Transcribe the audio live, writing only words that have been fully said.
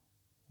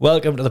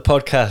Welcome to the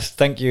podcast.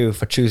 Thank you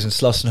for choosing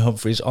Sloss and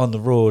Humphreys on the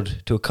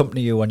road to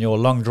accompany you on your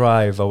long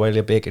drive, or while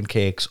you're baking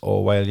cakes,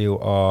 or while you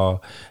are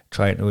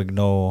trying to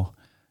ignore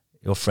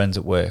your friends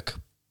at work.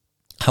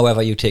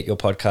 However you take your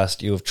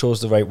podcast, you have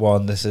chose the right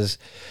one. This is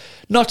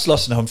not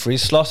Sloss and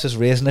Humphreys. Sloss is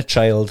raising a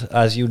child,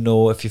 as you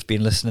know if you've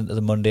been listening to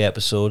the Monday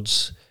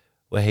episodes,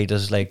 where he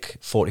does like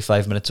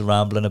 45 minutes of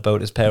rambling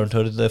about his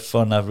parenthood. They're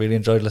fun. I've really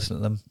enjoyed listening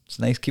to them. It's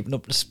nice keeping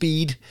up to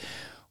speed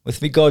with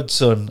me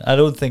godson. I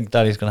don't think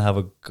Daddy's going to have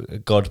a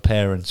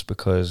godparents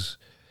because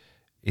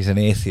he's an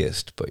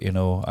atheist, but you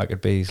know, I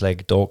could be his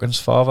like Dawkins'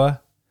 father.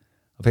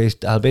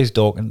 I'll be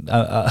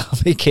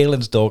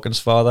Caelan's Dawkins'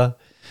 father.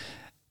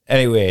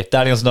 Anyway,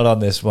 Daniel's not on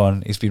this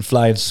one. He's been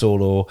flying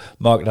solo.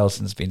 Mark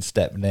Nelson's been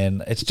stepping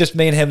in. It's just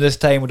me and him this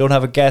time. We don't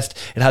have a guest.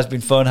 It has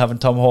been fun having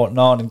Tom Horton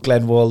on and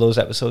Glenn Wall. Those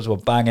episodes were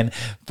banging.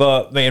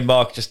 But me and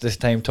Mark just this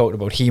time talked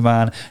about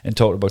He-Man and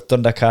talked about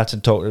Thundercats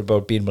and talked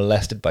about being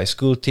molested by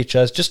school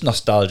teachers. Just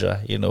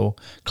nostalgia, you know.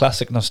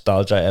 Classic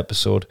nostalgia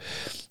episode.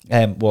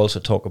 We'll also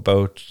talk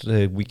about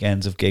the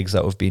weekends of gigs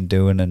that we've been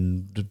doing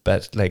and the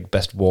best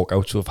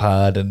walkouts we've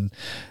had and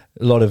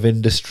a lot of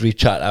industry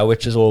chatter,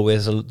 which is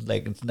always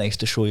like it's nice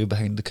to show you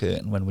behind the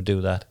curtain when we do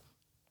that.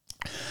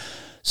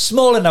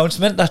 Small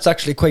announcement that's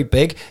actually quite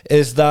big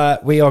is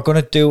that we are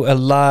going to do a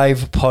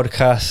live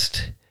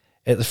podcast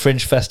at the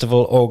Fringe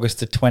Festival August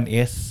the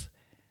 20th,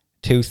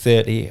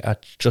 2:30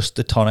 at Just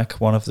the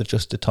Tonic, one of the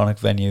Just the Tonic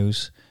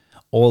venues.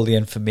 All the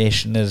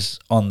information is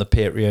on the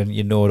Patreon.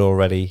 You know it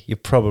already. You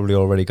probably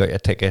already got your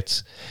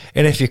tickets.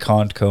 And if you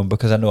can't come,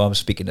 because I know I'm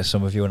speaking to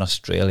some of you in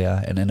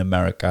Australia and in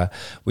America,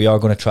 we are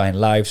going to try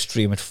and live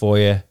stream it for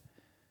you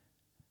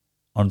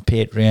on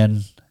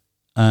Patreon.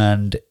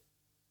 And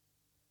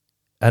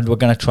we're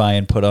going to try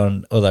and put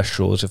on other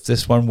shows. If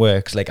this one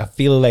works, like I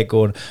feel like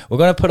going, we're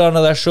going to put on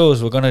other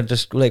shows. We're going to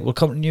just like, we'll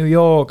come to New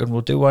York and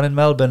we'll do one in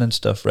Melbourne and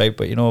stuff, right?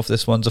 But you know, if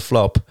this one's a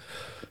flop,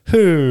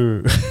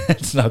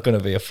 it's not going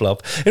to be a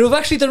flop. And we've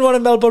actually done one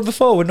in Melbourne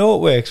before. We know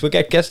it works. We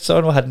get guests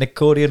on. We had Nick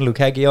Cody and Luke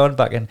Heggie on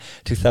back in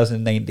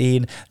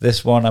 2019.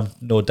 This one, I'm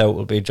no doubt,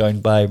 will be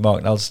joined by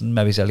Mark Nelson.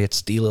 Maybe Elliot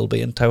Steele will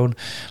be in town.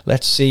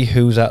 Let's see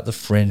who's at the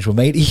Fringe. We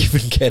might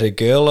even get a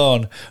girl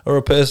on or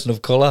a person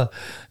of colour.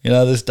 You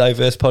know, this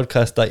diverse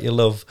podcast that you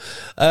love.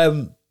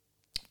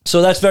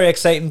 So that's very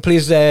exciting.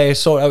 Please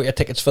sort out your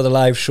tickets for the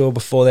live show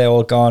before they're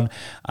all gone.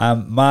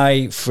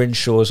 My Fringe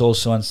show is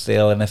also on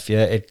sale, and if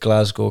you're at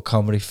Glasgow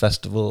Comedy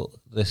Festival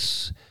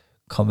this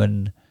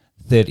coming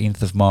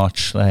 13th of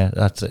March,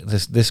 that's it,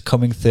 this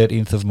coming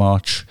 13th of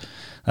March,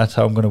 that's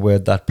how I'm going to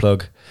word that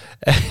plug.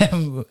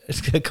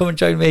 Come and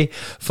join me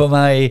for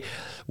my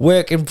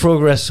work in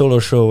progress solo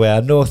show, where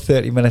I know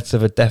 30 minutes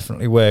of it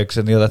definitely works,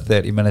 and the other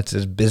 30 minutes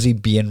is busy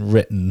being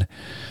written.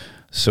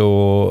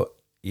 So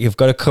you've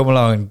got to come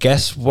along and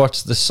guess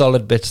what's the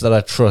solid bits that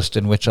I trust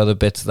and which are the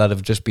bits that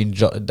have just been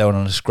jotted down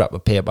on a scrap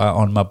of paper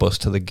on my bus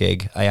to the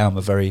gig. I am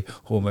a very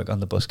homework on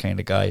the bus kind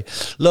of guy.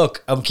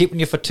 Look, I'm keeping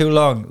you for too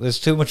long. There's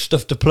too much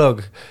stuff to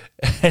plug.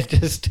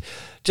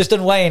 just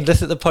unwind,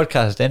 listen to the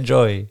podcast,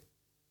 enjoy.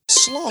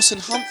 Sloss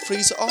and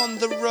Humphreys on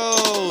the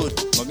road.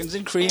 Muggins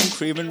and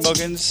cream and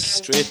muggins,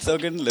 straight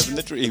thuggin', living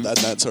the dream.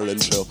 That's our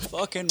intro.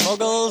 Fucking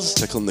muggles.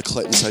 Tickling the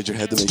clit inside your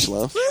head that makes you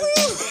laugh.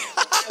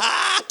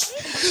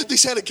 They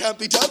said it can't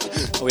be done.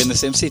 Are we in the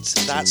same seats?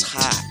 That's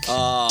hack.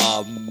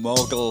 Ah,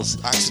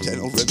 muggles.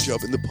 Accidental rim job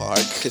in the park.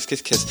 Kiss,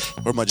 kiss, kiss.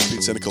 Or am I just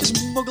being cynical?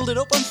 Muggled it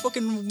up on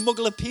fucking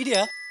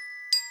Mugglepedia.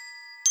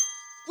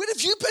 Where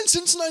have you been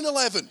since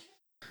 9/11?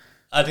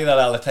 I do that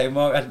all the time,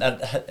 Mark.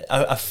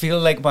 I feel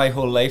like my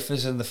whole life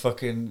is in the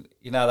fucking,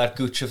 you know, that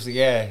Gooch of the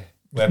Year.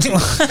 Where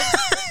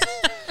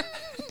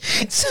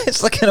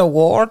It's like an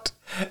award.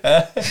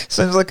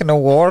 Sounds like an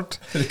award.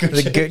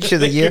 The Gooch of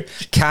the Year.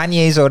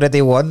 Kanye's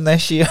already won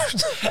this year.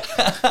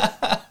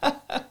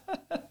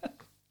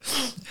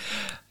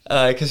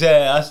 Because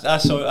I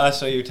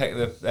saw you take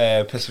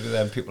the piss with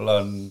them people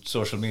on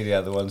social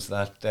media, the ones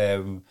that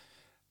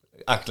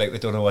act like they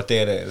don't know what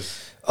day it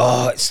is.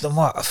 Oh, it's the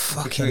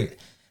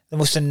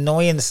most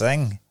annoying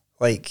thing.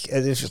 Like,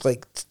 it's just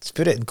like, to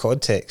put it in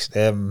context,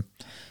 it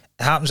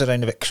happens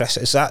around about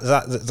Christmas. Is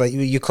that like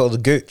you call the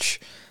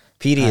Gooch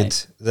period?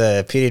 Aye.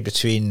 The period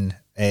between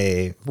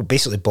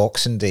basically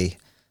Boxing Day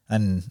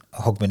and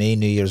Hogmanay,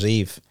 New Year's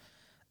Eve,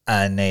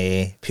 and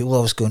people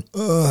always going,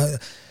 "Oh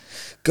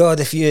God,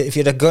 if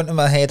you'd a gun to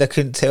my head, I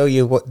couldn't tell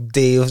you what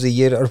day of the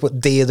year or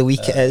what day of the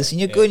week it is." And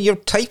you're going, you're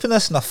typing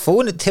this on a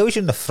phone, it tells you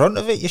in the front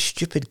of it, you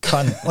stupid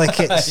cunt. Like,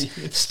 it's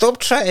stop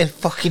trying to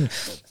fucking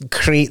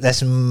create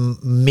this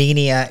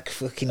maniac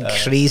fucking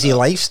crazy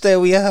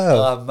lifestyle you have.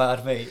 Oh, I'm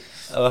mad, mate.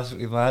 I'm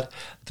absolutely mad.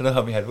 I don't know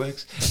how my head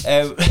works.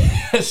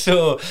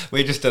 So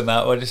we just done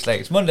that. We're just like,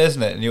 it's Monday,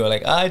 isn't it? And you were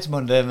like, it's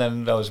Monday. And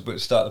then I was about to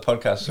start the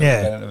podcast. So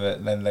yeah.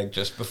 And then like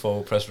just before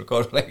we press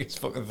record, like, it's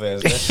fucking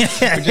Thursday.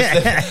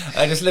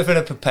 I just live in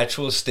a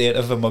perpetual state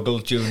of a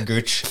muggle June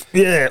Gooch.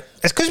 Yeah.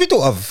 It's because we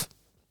don't have,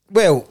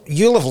 well,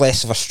 you'll have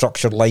less of a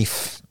structured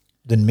life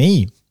than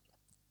me.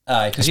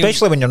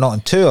 Especially when you're not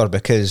on tour,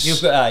 because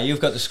you've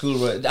got the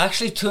school.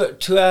 Actually,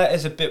 tour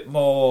is a bit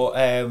more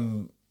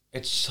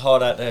it's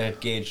harder to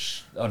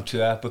gauge on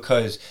tour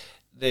because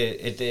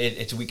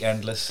it's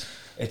weekendless.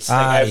 It's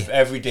like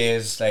every day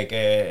is like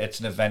it's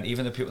an event.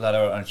 Even the people that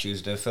are on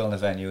Tuesday filling a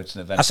venue, it's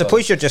an event. I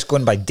suppose you're just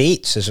going by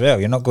dates as well.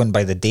 You're not going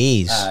by the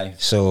days. Aye.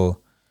 So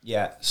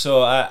yeah,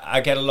 so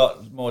I get a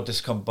lot more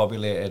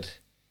discombobulated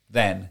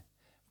then,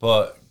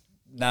 but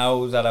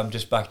now that I'm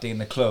just back in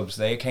the clubs,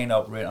 they kind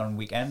of operate on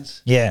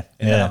weekends. Yeah,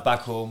 and then I'm back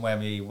home when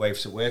my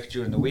wife's at work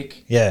during the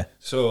week. Yeah.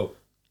 So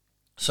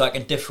I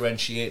can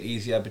differentiate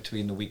easier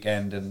between the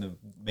weekend and the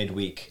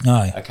midweek.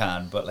 Aye. I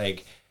can, but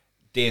like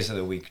days of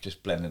the week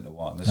just blend into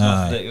one. There's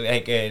not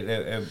like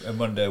a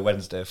Monday,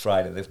 Wednesday,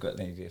 Friday. They've got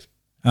any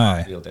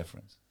real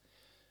difference.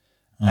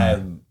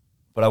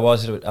 But I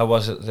was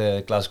at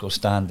the Glasgow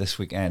stand this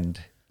weekend,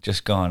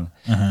 just gone,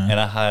 and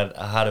I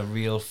had a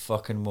real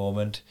fucking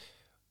moment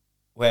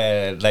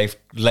where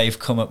life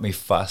come at me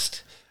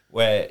fast.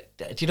 Where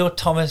do you know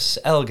Thomas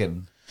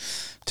Elgin?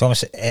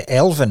 Thomas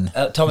Elvin.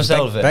 Thomas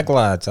Elvin. Big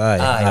lad,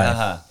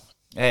 aye.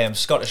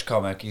 Scottish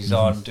comic. He's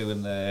on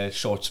doing the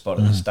short spot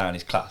at the stand.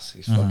 He's class.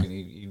 He's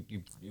fucking.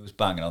 He was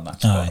banging on that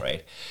spot,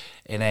 right?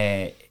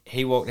 And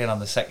he walked in on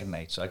the second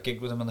night. So I gigged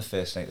with him on the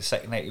first night. The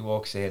second night he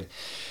walks in,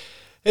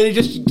 and he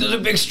just does a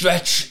big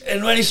stretch.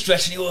 And when he's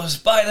stretching, he goes,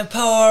 "By the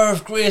power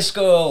of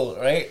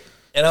Grayskull," right?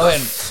 And I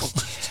went,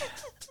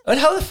 "And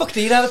how the fuck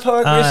do you know the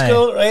power of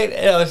Grayskull?" Right?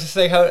 And I was just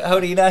like, "How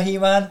do you know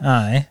He-Man?"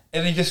 Aye.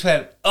 And he just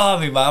went, "Oh,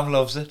 my mum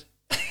loves it."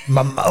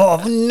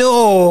 Oh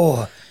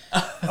no!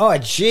 Oh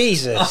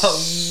Jesus!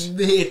 Oh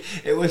mate,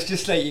 it was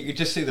just like you could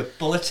just see the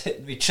bullets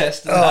hitting me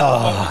chest and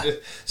that just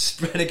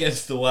spread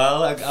against the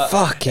wall.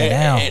 Fucking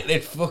hell!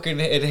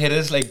 It hit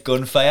us like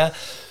gunfire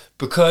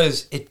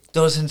because it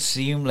doesn't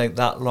seem like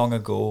that long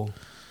ago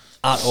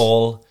at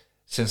all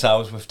since I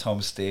was with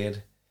Tom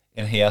Stade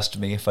and he asked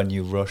me if I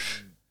knew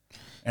Rush.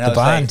 And the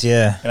band,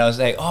 yeah. And I was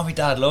like, "Oh, my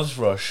dad loves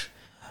Rush,"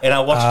 and I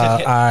watched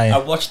I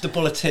watched the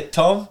bullets hit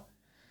Tom.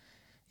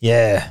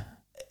 Yeah.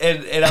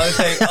 And I was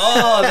like,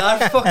 "Oh,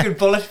 that fucking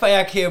bullet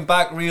fire came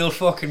back real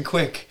fucking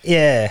quick."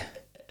 Yeah.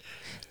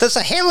 There's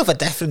a hell of a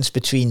difference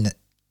between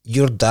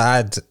your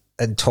dad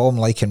and Tom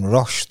liking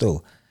Rush,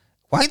 though.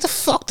 Why the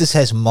fuck does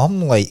his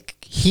mum like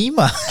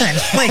He-Man?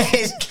 Like,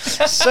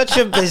 it's such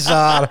a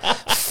bizarre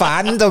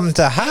fandom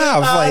to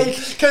have.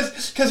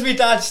 Because my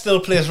dad still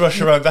plays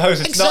Rush around the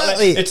house.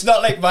 It's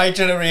not like my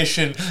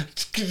generation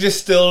just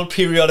still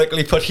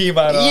periodically put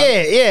He-Man on.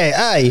 Yeah,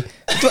 aye.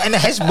 And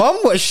his mum,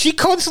 was she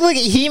constantly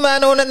get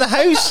He-Man on in the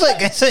house?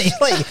 What? So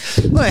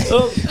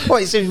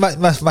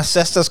my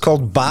sister's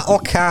called Battle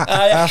Cat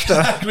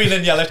after green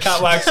and yellow cat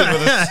waxing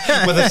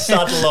with a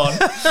saddle on.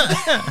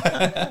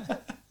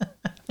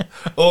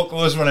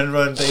 Orko running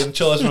around doing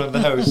chores around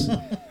the house.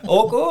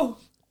 Orko?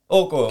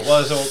 Orko,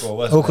 wasn't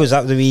Orko's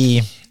that the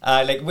wee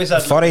like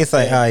wizard furry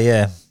thing?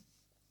 Yeah.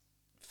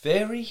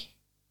 Fairy?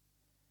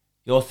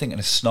 You're thinking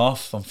of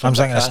Snarf. I'm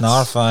thinking of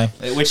Snarf, aye.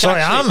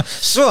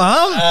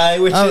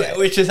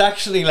 Which is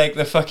actually like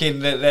the fucking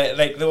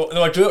they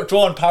were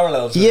drawing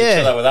parallels with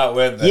each other with that,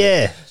 weren't they?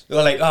 Yeah. They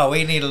were like, "Oh,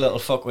 we need a little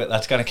fuckwit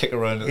that's gonna kick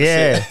around."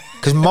 Yeah,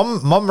 because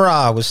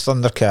Mum-Ra was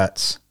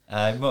Thundercats.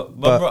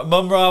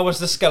 Mum-Ra was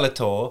the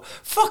Skeletor.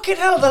 Fucking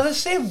hell, they're the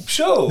same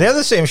show. They're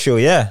the same show,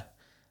 yeah.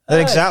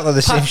 They're exactly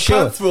the same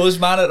show. Panthros,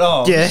 Man at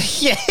Arms. Yeah,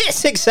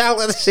 it's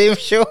exactly the same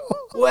show.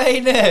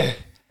 Wait, no.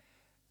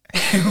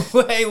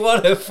 Wait,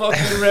 what a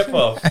fucking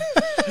rip-off.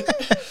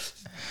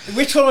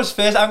 Which one was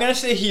first? I'm going to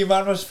say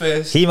He-Man was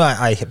first. He-Man,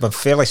 I'm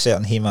fairly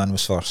certain He-Man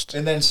was first.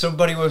 And then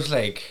somebody was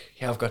like,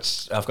 "Yeah, I've got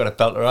a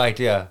belter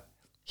idea.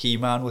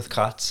 He-Man with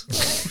cats."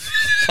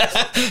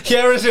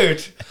 Here is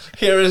it.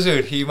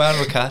 He-Man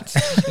with cats.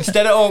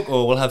 Instead of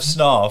Orko, we'll have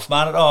Snarf.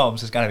 Man at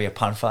Arms is going to be a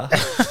panther.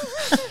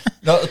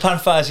 Not the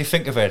panther as you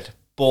think of it,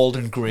 bald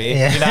and grey.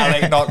 Yeah. You know,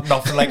 like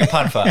nothing like a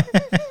panther.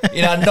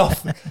 You know,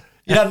 nothing.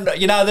 You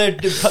know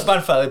the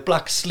panther, the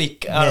black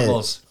sleek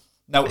animals.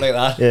 Not like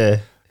that. Yeah.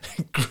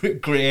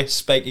 Grey,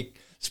 spiky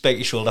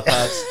shoulder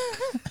pads.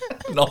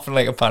 Nothing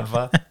like a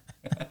panther.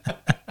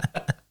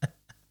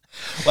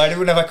 Why do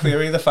we never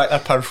query the fact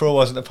that Panthro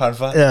wasn't a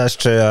panther? Yeah, that's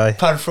true. Aye.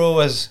 Panthro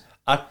was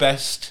at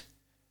best.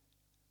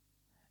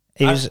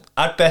 He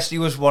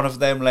was one of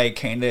them like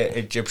kind of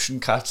Egyptian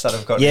cats that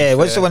have got. Yeah,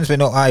 what's the ones we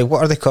know? Aye,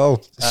 what are they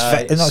called?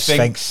 Not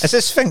Sphinx. Is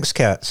it Sphinx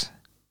cats?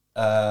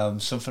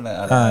 Something like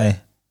that. Aye.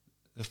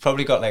 They've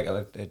probably got like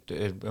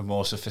a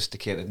more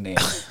sophisticated name,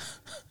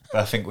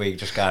 but I think we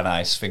just got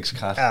an Sphinx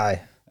cat.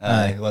 Aye.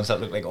 The ones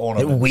that look like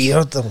ornaments. It's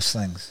weird, those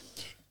things.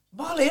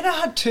 Marlena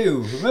had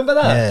two. Remember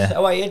that? Yeah.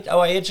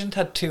 Our agent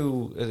had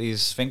two of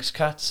these Sphinx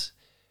cats,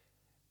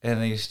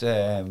 and they used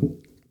to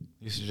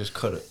just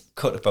cut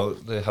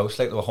about the house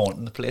like they were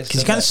haunting the place.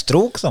 Because you can't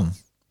stroke them.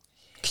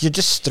 Because you're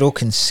just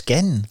stroking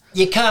skin.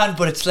 You can,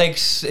 but it's like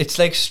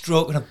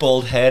stroking a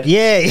bald head.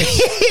 Yeah.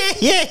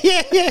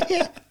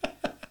 Yeah.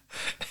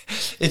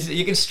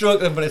 You can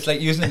stroke them, but it's like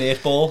using an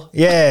 8-ball.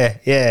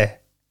 Yeah.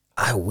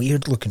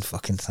 Weird looking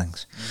fucking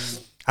things.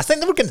 I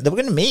think they were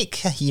going to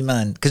make a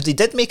He-Man, because they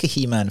did make a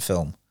He-Man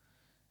film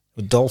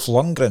with Dolph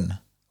Lundgren.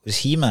 It was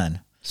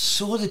He-Man.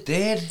 So they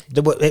did.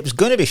 It was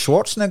going to be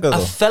Schwarzenegger, I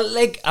though.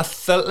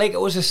 felt like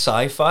it was a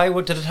sci-fi.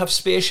 What did it have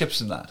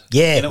spaceships in that?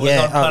 Yeah, And it was yeah,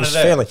 on it Planet was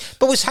Earth. fairly.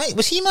 But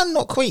was He-Man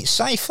not quite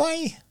sci-fi?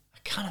 I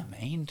can't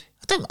mind.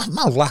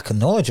 My lack of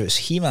knowledge of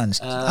He-Man's.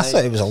 I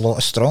thought it was a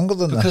lot stronger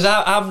than that. Because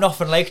I'm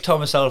nothing like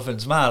Thomas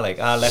Elephant's man. Like,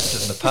 I left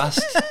it in the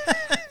past.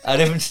 I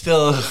didn't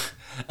still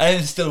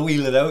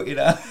wheel it out, you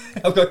know.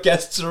 I've got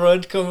guests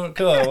around. Come on,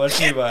 what's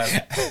you,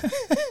 man?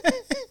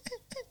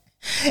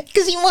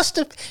 Because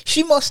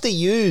she must have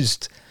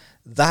used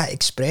that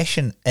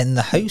expression in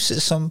the house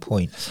at some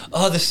point.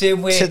 Oh, the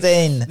same way.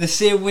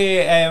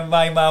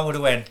 My mum would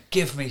have went,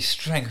 "Give me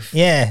strength."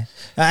 Yeah.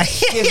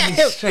 Give me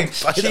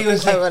strength. By She the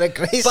was power like,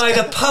 of Grayskull. "By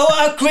the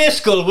power of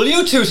Grayskull, will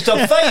you two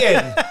stop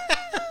fighting?"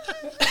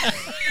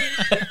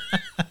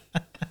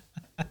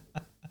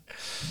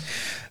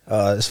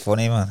 Oh, it's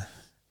funny, man.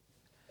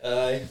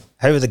 Aye.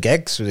 How were the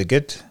gigs? Were they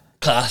good?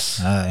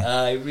 Class.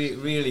 Aye.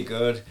 Really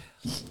good.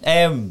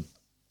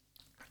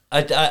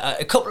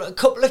 A couple of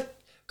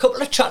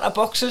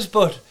chatterboxes,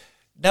 but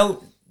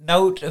no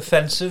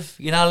offensive.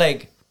 You know,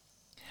 like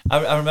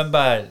I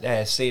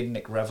remember seeing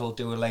Nick Revel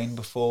do a line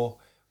before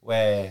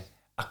where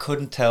I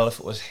couldn't tell if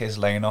it was his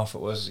line or if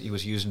it was he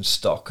was using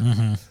stock.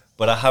 Mm-hmm.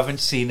 But I haven't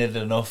seen it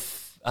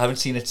enough. I haven't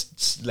seen it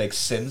like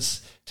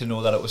since to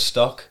know that it was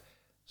stock.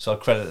 So I'll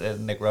credit it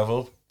to Nick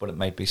Revel, but it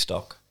might be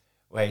stock.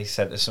 Where he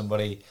said to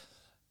somebody,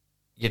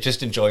 "You're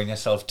just enjoying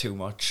yourself too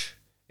much."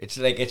 It's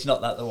like, it's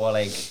not that they were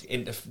like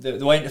they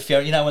were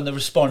interfering, you know, when they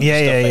respond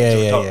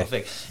to stuff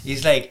thing.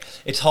 He's like,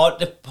 it's hard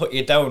to put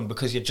you down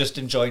because you're just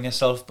enjoying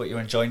yourself, but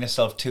you're enjoying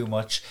yourself too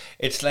much.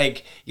 It's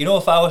like, you know,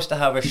 if I was to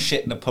have a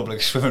shit in a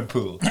public swimming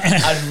pool,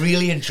 I'd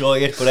really enjoy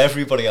it, but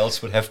everybody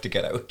else would have to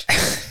get out.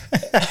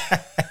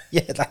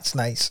 Yeah, that's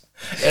nice.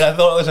 And I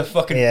thought it was a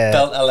fucking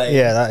belter line.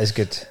 Yeah, that is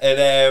good. And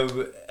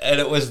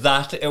it was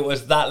that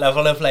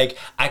level of like,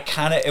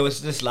 it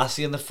was this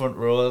lassie in the front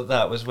row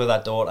that was with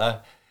her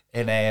daughter,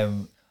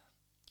 and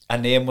her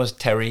name was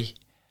Terry,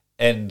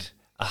 and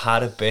I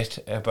had a bit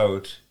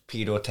about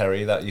pedo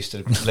Terry that used to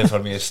live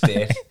on my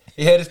estate.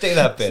 You heard us do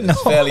that bit? No.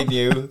 It's fairly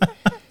new.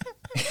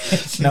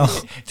 It's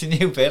a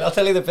new bit. I'll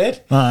tell you the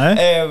bit.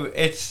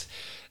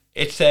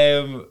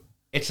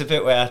 It's a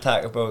bit where I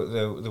talk about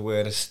the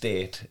word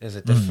estate is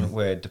a different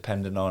word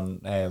depending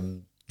on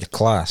your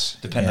class.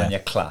 Depending on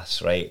your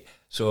class, right?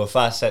 So if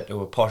I said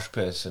to a posh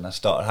person, I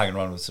started hanging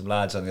around with some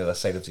lads on the other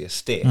side of the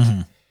estate.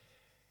 Mm-hmm.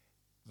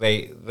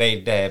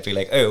 They'd be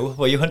like, "Oh,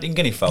 well, you're hunting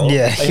guinea fowl.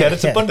 I heard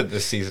it's abundant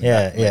this season.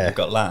 We've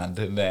got land."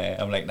 And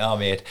I'm like, "No,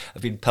 mate,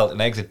 I've been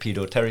pelting eggs at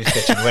pedo Terry's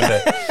kitchen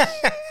window."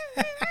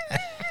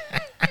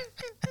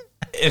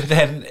 and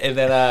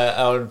then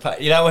I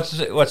you know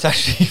what's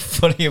actually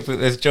funny about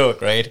this joke,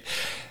 right?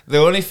 The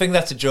only thing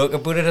that's a joke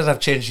about it is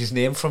I've changed his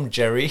name from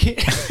Jerry.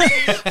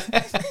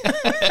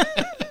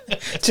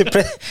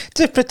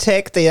 To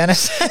protect the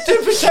innocent. To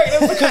protect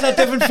him, because I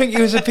didn't think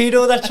he was a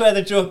pedo. That's where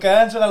the joke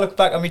ends. When I look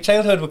back on my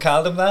childhood, we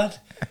called him that,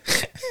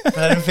 but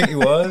I didn't think he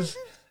was.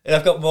 And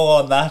I've got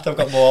more on that. I've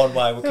got more on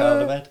why we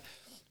called him it,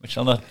 which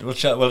I'll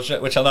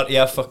not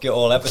hear fuck you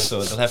all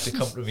episode. I'll have to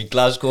come to me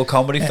Glasgow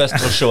Comedy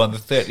Festival show on the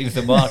 13th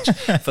of March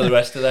for the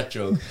rest of that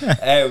joke.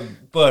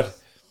 But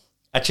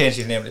I changed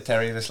his name to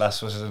Terry. This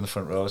last was in the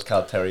front row. It was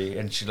called Terry,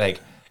 and she like,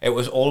 it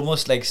was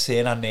almost like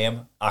saying her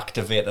name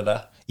activated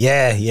her.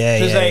 Yeah.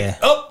 She was like,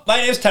 "Oh, my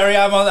name's Terry.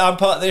 I'm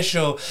part of this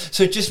show."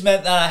 So it just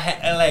meant that I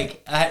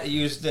had to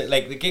use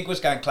the gig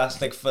was going class.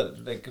 The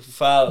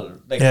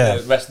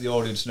rest of the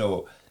audience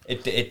know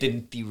it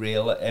didn't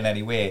derail in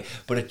any way,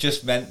 but it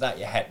just meant that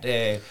you had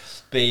to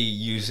be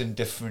using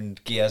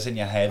different gears in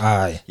your head.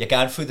 Aye. You're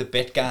going through the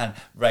bit going,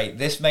 right,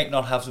 this might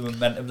not have the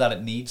momentum that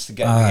it needs to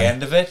get to the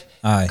end of it,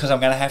 because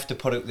I'm going to have to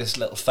put out this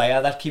little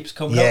fire that keeps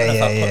coming up.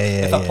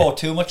 And if I pour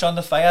too much on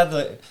the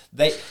fire,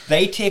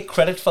 they take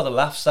credit for the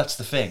laughs. That's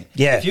the thing.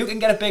 Yeah. If you can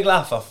get a big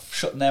laugh off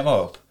shutting them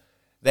up,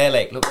 they're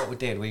like, "Look what we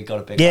did, we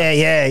got a big laugh."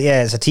 Yeah,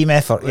 it's a team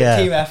effort.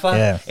 Team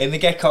effort. And they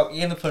get cocky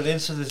and they put it in,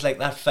 so there's like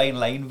that fine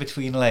line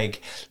between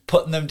like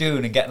putting them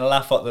down and getting a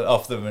laugh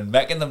off them and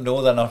making them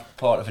know they're not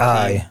part of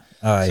a team.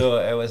 Aye. So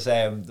it was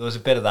there was a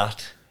bit of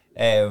that,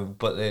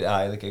 but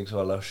the gigs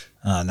were lush.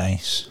 Oh,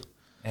 nice.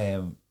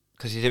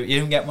 Because you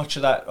didn't get much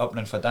of that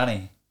happening for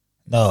Danny.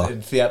 No,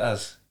 in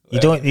theatres. You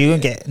don't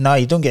get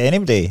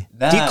anybody.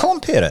 Nah. Do you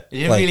compare it?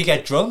 You didn't really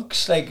get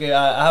drunks. Like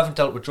I haven't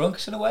dealt with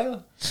drunks in a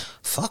while.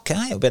 Fuck,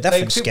 it'll be a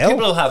different skill.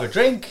 People will have a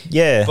drink.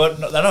 Yeah, but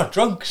they're not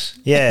drunks.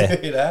 Yeah,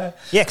 you know.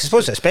 Yeah, because I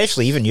suppose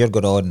especially even you're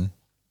going on.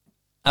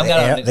 I'm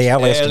going the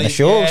earliest in the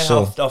show,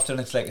 so often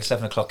it's like a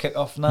 7 o'clock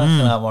kickoff and that,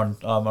 and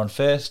I'm on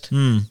first.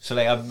 So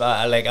like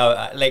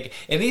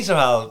and these are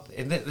all.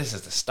 And this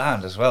is the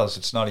stand as well, so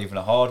it's not even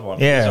a hard one.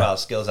 Yeah. These are all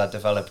skills I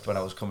developed when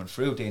I was coming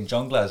through doing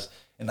junglers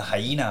in the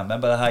Hyena.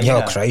 Remember the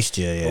Hyena? Oh Christ,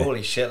 yeah.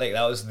 Holy shit! Like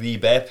that was the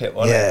bear pit,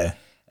 wasn't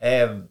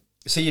it?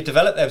 So you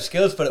develop them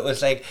skills, but it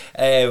was like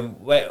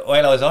while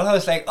I was on, I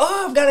was like,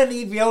 "Oh, I'm gonna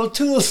need my old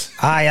tools."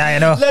 I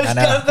know. Let's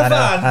get in the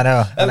van. I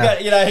know.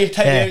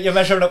 You're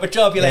measuring up a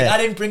job. You're like, I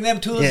didn't bring them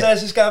tools.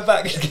 Let's just go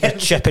back again.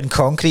 Chipping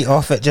concrete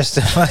off it just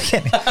to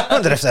fucking. I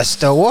wonder if that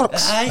still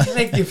works. I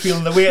like you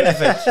feeling the weight of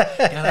it.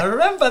 And I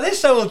remember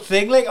this old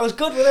thing. Like I was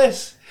good with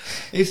this.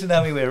 I used to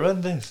know me way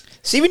around this.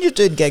 See, when you're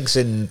doing gigs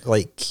in,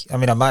 like, I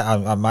mean,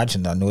 I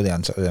imagine I know the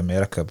answer to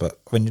America, but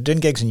when you're doing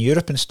gigs in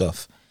Europe and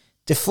stuff,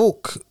 do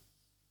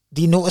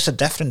you notice a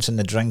difference in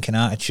the drinking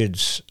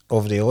attitudes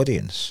of the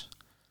audience?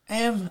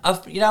 You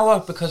know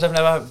what? Because I've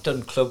never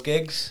done club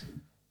gigs.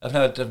 I've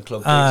never done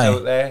club gigs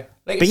out there.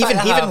 Like, but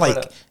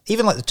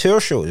even like the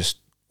tour shows,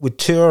 would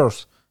tour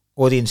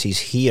audiences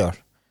here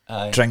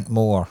drink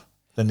more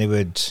than they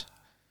would?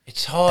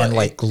 It's hard in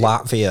like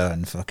Latvia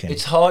and fucking.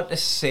 It's hard to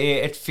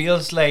say. It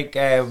feels like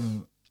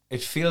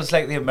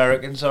the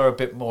Americans are a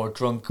bit more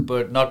drunk,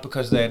 but not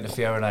because they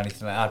interfere in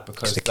anything like that.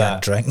 Because they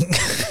can't drink.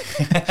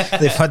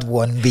 They've had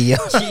one beer.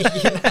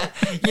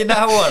 You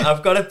know what?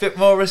 I've got a bit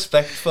more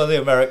respect for the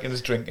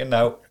Americans drinking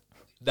now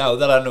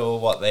that I know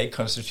what they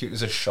constitute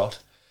as a shot.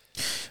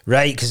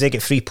 Right, because they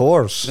get free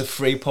pours. The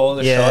free pour,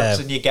 the shots,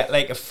 and you get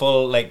like a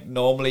full. Like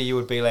normally, you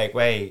would be like,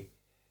 wait,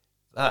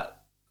 that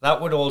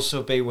would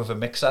also be with a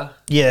mixer.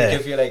 Yeah. They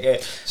give you like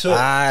a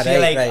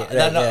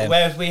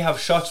whereas we have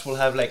shots, we'll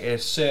have like a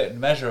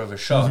certain measure of a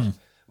shot,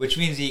 which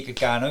means that you could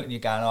go out and you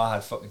go, "Oh, I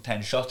had fucking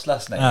 10 shots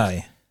last night."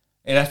 Aye.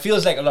 And it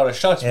feels like a lot of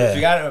shots, but if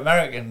you go to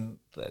American,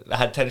 I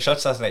had 10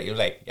 shots last night, you're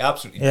like, you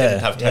absolutely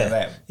didn't have 10 of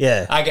them.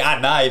 Yeah. I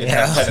didn't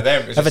have 10 of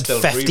them. I've had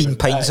 15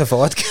 pints of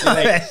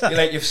vodka. You're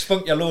like, you've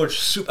spunked your load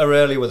super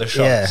early with the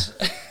shots.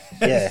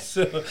 Yeah.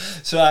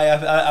 so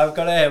I've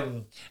got I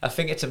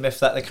think it's a myth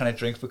that they kind of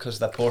drink because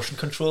their portion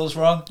control's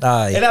wrong.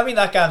 Aye. And I mean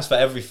that goes for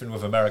everything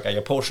with America.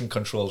 Your portion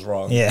control's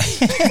wrong. Yeah.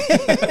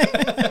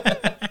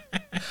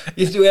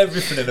 You do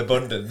everything in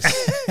abundance.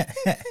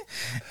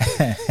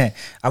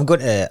 I'm going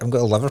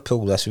to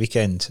Liverpool this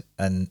weekend,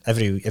 and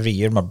every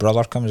year my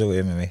brother comes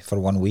away with me for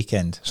one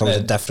weekend. So it's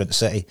a different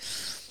city.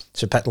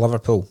 So pick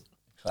Liverpool,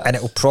 and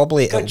it'll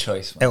probably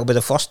it'll be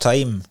the first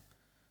time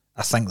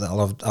I think that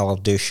I'll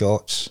do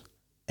shots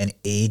in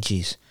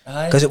ages.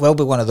 Because it will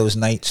be one of those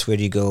nights where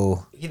you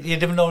go, you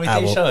didn't normally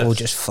do shots. We'll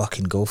just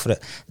fucking go for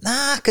it.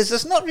 Nah, because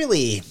there's not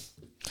really.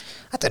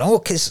 I don't know,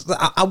 because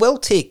I will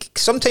take.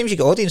 Sometimes you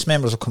get audience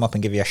members will come up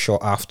and give you a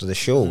shot after the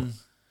show,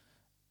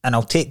 and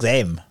I'll take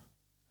them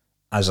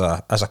as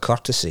a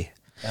courtesy.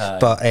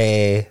 But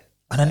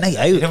on a night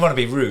out, you don't want to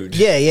be rude.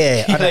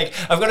 Yeah. Like,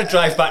 I've got to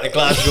drive back to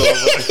Glasgow.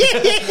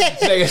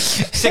 It's like a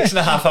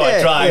 6.5 hour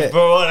drive, but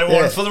I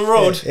want for the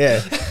road. Yeah.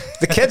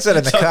 The kids are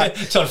in the car.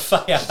 It's on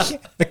fire.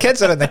 The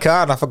kids are in the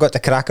car, and I forgot to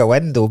crack a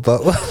window.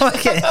 But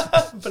but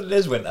it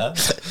is winter.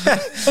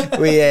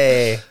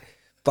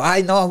 But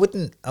I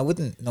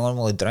wouldn't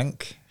normally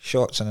drink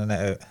shots on a night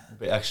out.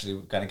 But actually,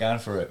 we're kind of going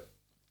for it.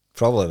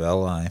 Probably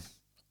will, aye.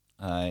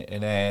 Aye,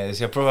 and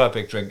is your brother a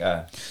big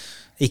drinker?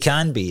 He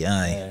can be,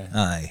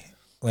 aye.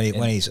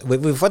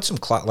 When we've had some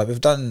like we've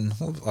done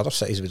what other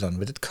cities we've done.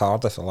 We did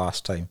Cardiff the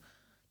last time.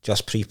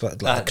 Just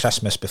like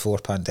Christmas before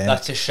pandemic.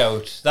 That's a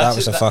shout. That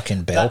was a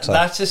fucking belter.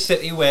 That's a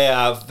city where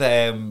I've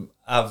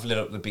lit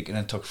up the beacon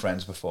and took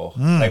friends before.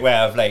 Like where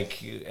I've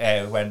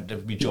went to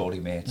be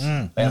Geordie mates.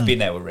 I've been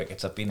there with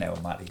Ricketts. I've been there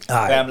with Matty.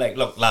 Where I'm like,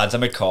 look lads,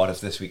 I'm at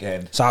Cardiff this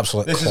weekend. It's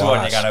absolute. This is one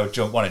you're gonna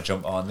want to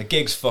jump on. The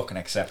gig's fucking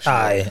exceptional.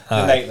 Aye.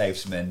 The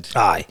nightlife's mint.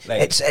 Aye.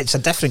 It's a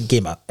different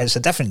game. It's a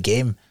different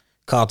game.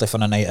 Cardiff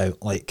on a night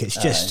out, like it's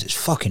just it's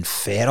fucking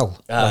feral.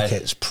 Like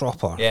it's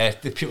proper. Yeah,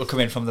 the people come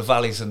in from the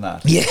valleys and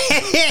that. Yeah.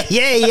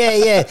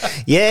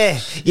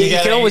 You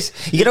can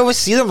always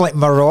see them like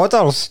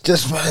marauders,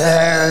 just.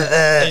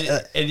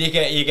 And you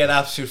get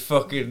absolute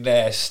fucking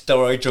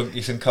steroid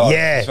junkies in Cardiff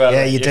as well.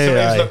 Yeah, you do.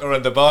 Somebody's looking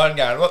around the bar and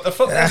going, "What the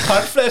fuck?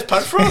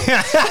 Panthro?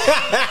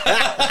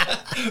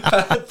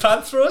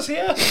 Panthro's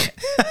here."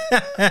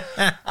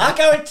 I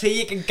guarantee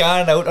you can go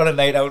out on a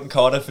night out in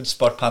Cardiff and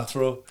spot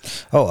Panthro.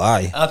 Oh,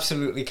 aye.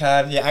 Absolutely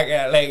can.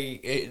 Yeah,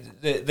 like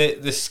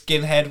the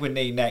skinhead with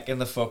knee neck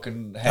and the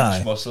fucking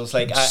hench muscles,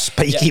 like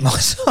spiky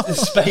muscles. The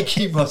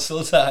spiky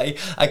muscles. I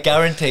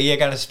guarantee you're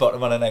gonna spot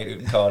them on a night out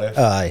in Cardiff.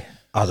 Aye.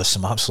 Oh, there's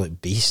some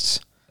absolute beasts.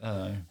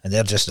 Aye. And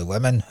they're just the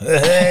women.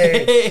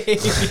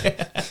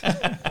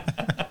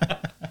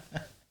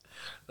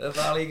 The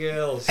Valley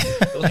Girls.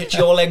 They'll hit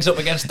your legs up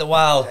against the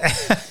wall.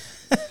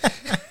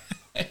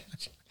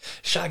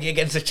 Shaggy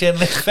against the chain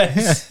link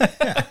fence.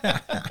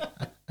 But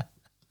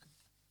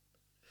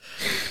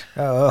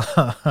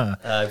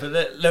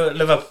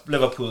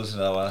Liverpool's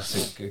another.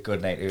 That's a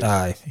good night out.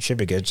 Aye, it should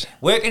be good.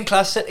 Working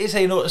class cities,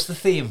 I noticed the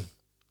theme.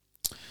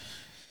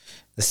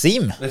 The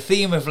theme? The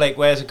theme of like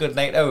where's a good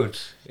night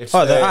out. It's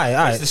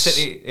aye.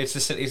 It's the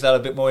cities that are a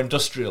bit more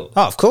industrial.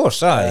 Oh, of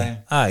course, aye.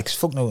 Because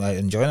folk know how to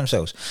enjoy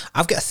themselves.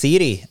 I've got a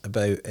theory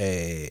about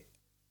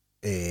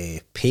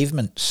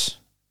pavements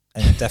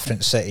in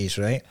different cities,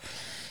 right?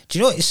 Do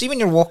you know, you see when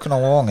you're walking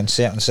along in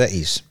certain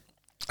cities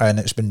and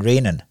it's been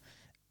raining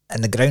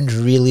and the ground's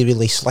really,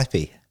 really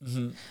slippy?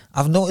 Mm-hmm.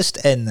 I've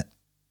noticed in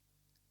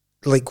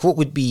like what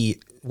would be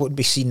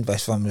seen by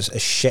some as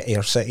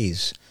shittier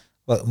cities,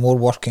 like more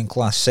working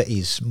class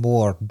cities,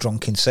 more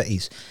drunken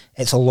cities.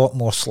 It's a lot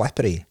more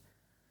slippery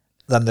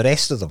than the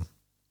rest of them.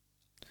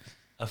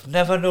 I've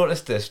never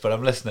noticed this, but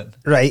I'm listening.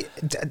 Right.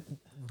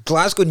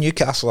 Glasgow and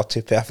Newcastle are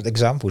two perfect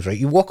examples, right?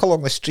 You walk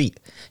along the street,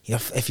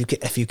 if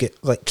you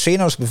get like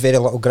trainers with very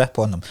little grip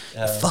on them,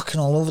 they're fucking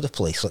all over the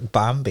place like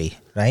Bambi,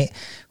 right?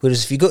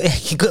 Whereas if you go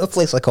to a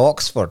place like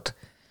Oxford,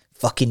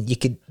 fucking you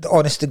could,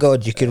 honest to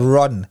God, you could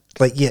run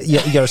like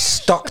you're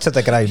stuck to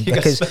the ground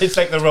because it's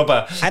like the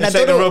rubber. And it's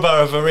like the rubber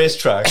of a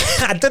racetrack.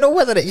 I don't know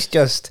whether it's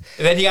just.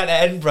 And then you get to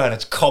Edinburgh and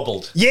it's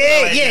cobbled.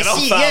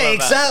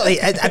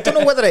 Exactly. I don't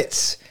know whether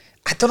it's.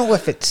 I don't know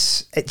if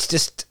it's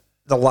just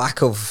the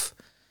lack of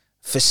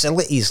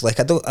facilities. Like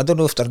I don't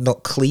know if they're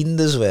not cleaned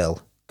as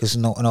well because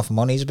not enough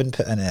money's been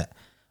put in it,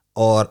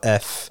 or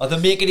if. Or they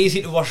make it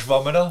easy to wash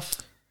vomit off.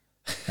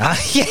 Yeah.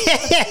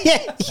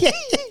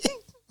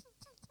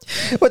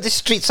 What, the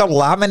streets are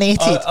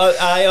laminated? Or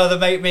they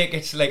might make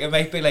it like, it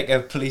might be like a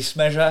police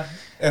measure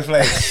if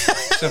like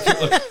so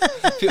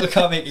people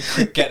can't make a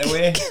quick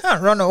getaway.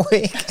 Can't run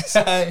away.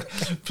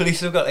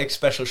 Police have got like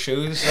special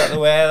shoes that they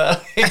wear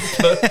that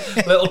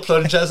like, little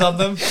plungers on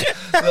them,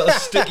 little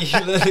sticky,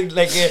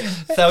 like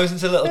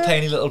thousands of little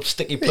tiny little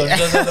sticky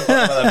plungers on the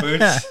bottom of their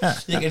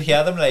boots. You can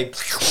hear them like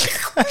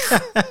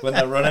when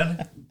they're running.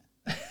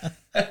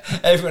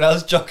 Everyone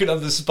else jogging on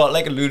the spot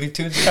like a Looney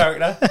Tunes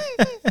character.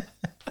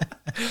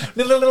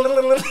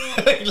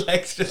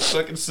 Legs just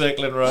fucking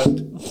circling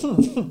around.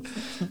 Trying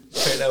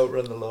to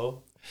outrun the law.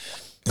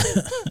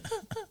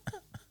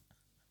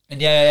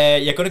 And yeah,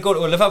 you're going to go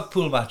to a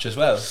Liverpool match as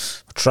well.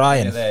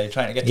 Trying. You're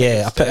trying to get.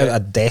 Yeah, I put out a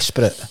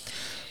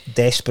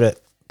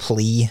desperate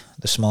plea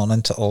this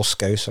morning to all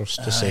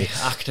Scousers to say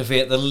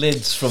activate the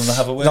lids from the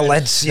Haverway. The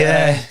lids,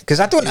 yeah. Because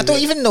I don't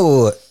even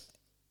know.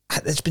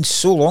 It's been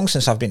so long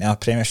since I've been to a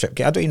Premiership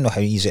game. I don't even know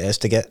how easy it is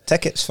to get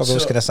tickets for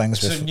those kind of things.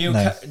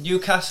 So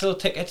Newcastle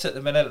tickets at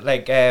the minute,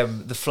 like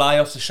the fly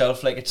off the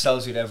shelf, like it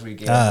sells you at every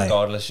game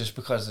regardless, just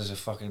because there's a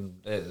fucking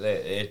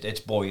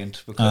it's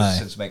buoyant because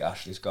since Mike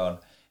Ashley's gone,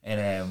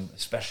 and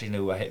especially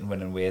now we're hitting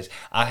winning ways.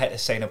 I had to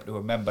sign up to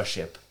a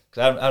membership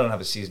because I don't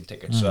have a season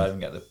ticket, so I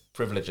didn't get the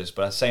privileges.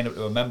 But I signed up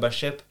to a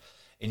membership,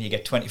 and you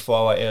get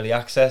 24-hour early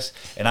access,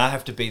 and I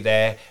have to be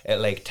there at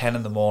like 10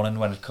 in the morning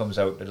when it comes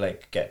out to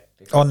like get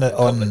online.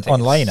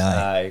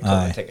 A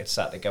couple of tickets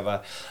sat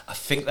together. I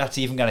think that's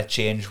even going to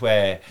change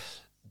where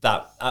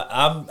that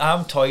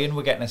I'm toying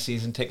with getting a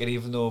season ticket,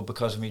 even though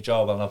because of my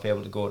job I'll not be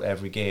able to go to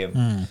every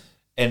game,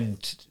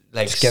 and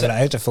like just giving it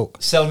out to folk.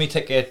 Sell me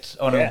ticket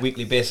on a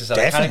weekly basis that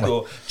I can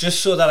go,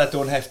 just so that I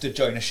don't have to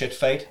join a shit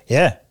fight.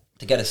 Yeah,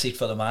 to get a seat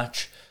for the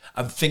match.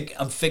 I'm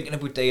thinking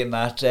about doing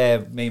that.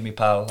 Me and my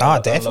pal.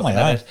 Definitely.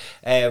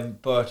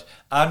 But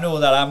I know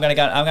that I'm gonna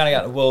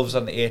get to Wolves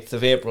on the 8th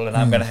of April, and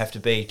I'm gonna have to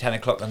be 10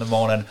 o'clock in the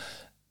morning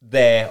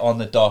there on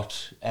the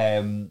dot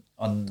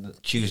on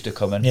Tuesday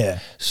coming. Yeah.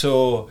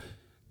 So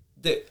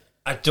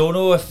I don't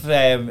know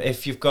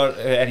if you've got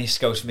any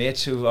Scouse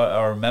mates who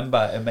are a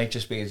member. It might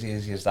just be as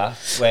easy as that.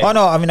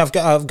 No, I mean I've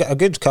got a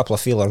good couple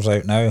of feelers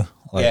out now.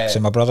 So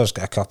my brother's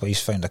got a couple. He's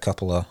found a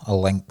couple of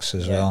links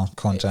as well,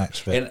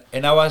 contacts.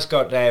 And ours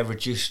got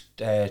reduced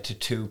to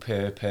 2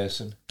 per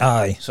person.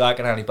 Aye. So I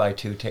can only buy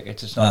 2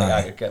 tickets. It's not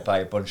like I could buy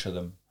a bunch of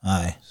them.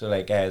 Aye. So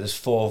like there's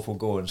 4 if we're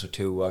going, so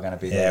 2 are going to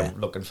be there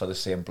looking for the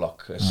same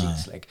block of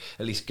seats. Like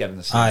at least getting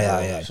the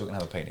same so we can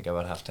have a pint together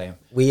at half time.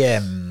 We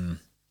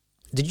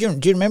do you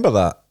remember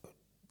that?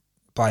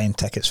 Buying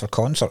tickets for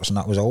concerts, and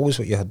that was always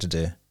what you had to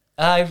do.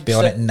 Be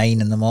on at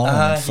 9 in the morning.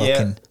 I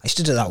used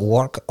to do that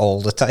work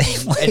all the time.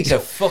 It's a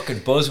fucking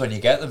buzz when you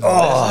get them.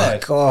 Oh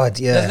God,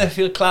 yeah. Doesn't it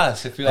feel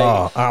class? If you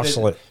like,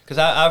 absolutely. Because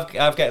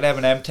I've gotten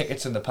M&M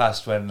tickets in the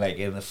past when like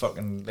in the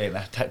fucking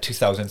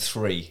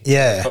 2003.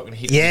 Yeah.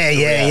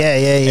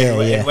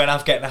 And when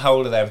I've gotten a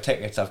hold of them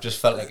tickets, I've just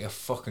felt like a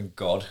fucking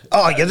god.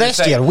 Oh, you're there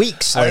for your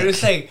weeks. I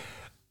was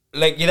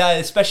like, you know,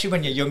 especially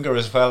when you're younger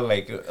as well,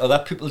 like, are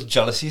that people's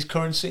jealousy's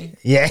currency?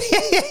 Yeah.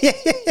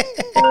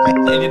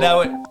 And you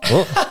know it.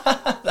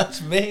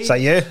 That's me. Is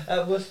that you?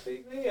 That must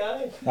be me,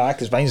 aye.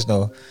 Because mine's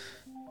no.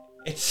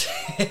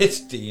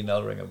 It's Dean,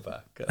 I'll ring him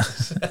back.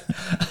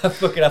 I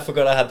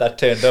forgot I had that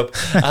turned up.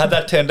 I had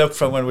that turned up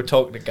from when we were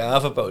talking to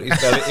Gav about his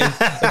belly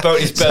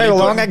button. How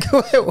long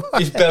ago it was?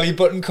 His belly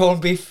button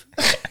corned beef.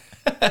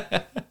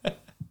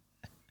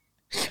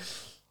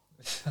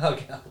 I'll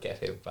get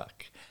him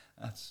back.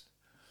 That's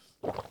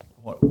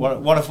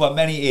one of our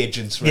many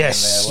agents there.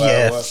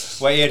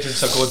 Where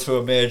agents are going through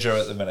a merger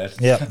at the minute.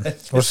 Yeah,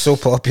 we're so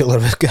popular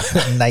we've got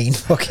 9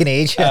 fucking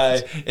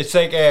agents. It's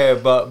like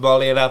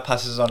Molly and I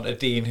passes on to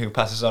Dean, who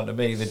passes on to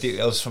me the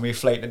details for me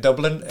flight to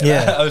Dublin.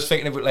 I was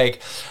thinking about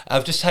like,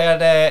 I've just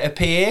hired a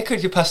PA,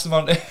 could you pass them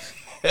on to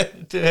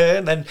her,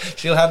 and then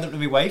she'll hand them to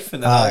my wife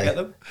and then I'll get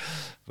them.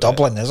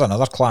 Dublin is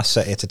another class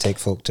city to take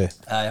folk to.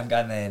 I'm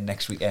going there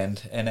next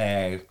weekend,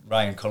 and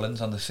Ryan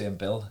Cullen's on the same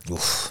bill.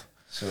 Oof.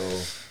 So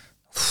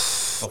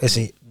is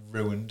he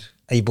ruined?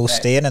 Are you both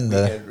staying in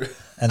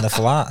the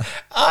flat?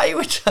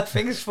 Which I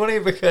think is funny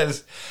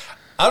because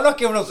I'm not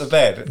giving up the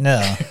bed.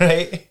 No.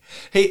 Right?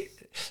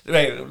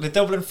 The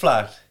Dublin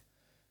flat.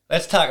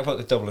 Let's talk about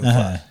the Dublin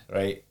flat,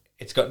 right?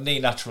 It's got no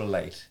natural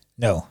light.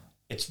 No.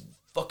 It's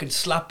fucking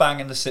slap bang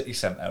in the city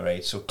centre,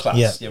 right? So class.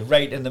 Yeah. You're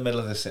right in the middle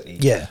of the city.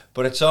 Yeah.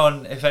 But it's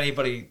on, if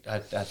anybody,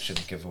 I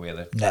shouldn't give away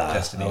the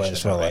destination.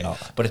 it's probably right?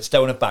 not. But it's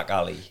down a back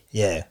alley.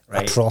 Yeah.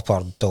 Right. A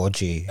proper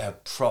dodgy.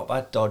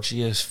 Proper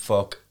dodgy as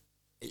fuck.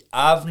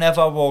 I've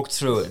never walked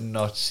through it and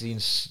not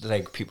seen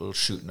like people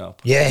shooting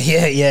up.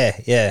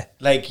 Yeah.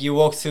 Like you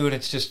walk through and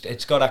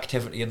it's got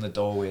activity in the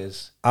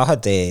doorways. I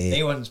had a...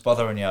 Anyone's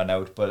bothering you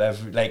now, but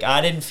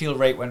I didn't feel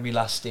right when we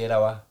last stayed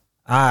out.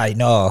 Aye,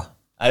 no.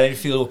 I didn't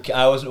feel okay.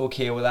 I wasn't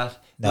okay with that.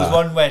 No. There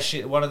was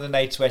one of the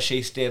nights where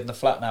she stayed in the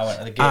flat and I went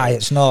to the gate. Aye,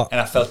 it's not...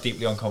 And I felt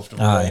deeply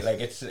uncomfortable. Aye. Right? Like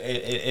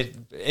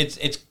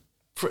it's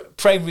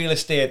prime real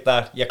estate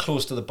that you're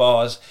close to the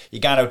bars, you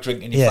get out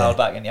drinking, you fall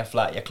back in your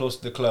flat, you're close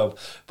to the club,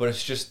 but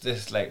it's just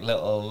this like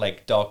little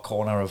like dark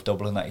corner of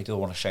Dublin that you don't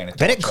want to shine a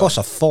torch on. I bet it costs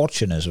a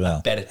fortune as well.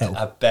 I bet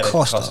it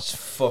costs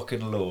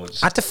fucking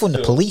loads. I had to phone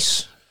the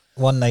police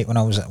one night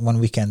one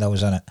weekend I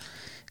was in it.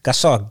 I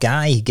saw a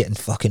guy getting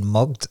fucking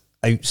mugged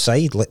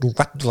outside, like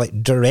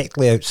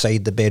directly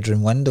outside the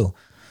bedroom window.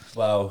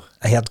 Wow.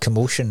 I heard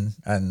commotion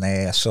and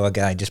I saw a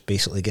guy just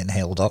basically getting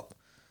held up.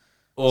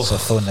 Oh,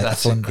 so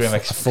that's a grim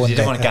experience. You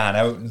don't want to get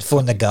out and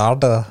phone the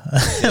Garda.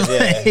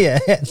 Yeah.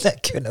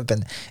 That couldn't have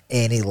been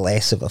any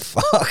less of a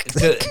fuck.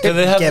 Do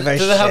they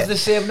have the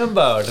same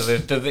number? Or do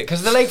they?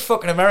 Because they're like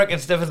fucking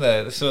Americans, different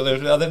there. So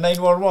are they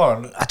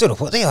 911? I don't know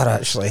what they are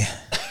actually.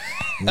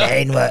 No,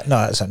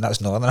 that's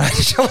Northern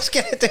Irish. I was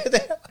going to do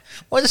that.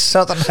 What's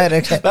Southern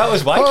Irish? That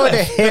was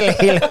Wycliffe. Oh,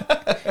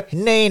 the hell.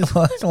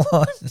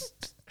 911.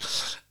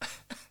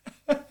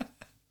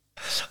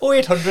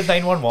 0800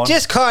 911.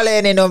 Just call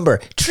any number.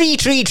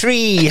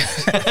 333.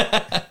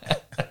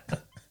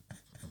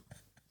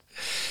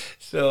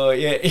 So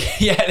yeah,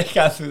 they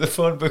got through the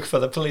phone book for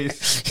the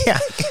police. Yeah.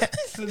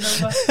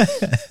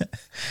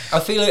 I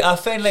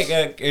find like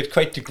it's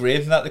quite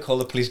degrading that they call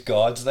the police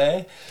guards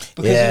there,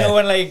 because you know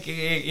when like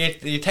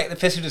you take the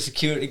piss with the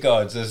security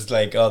guards as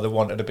like they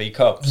wanted to be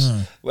cops,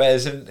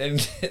 whereas in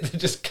they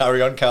just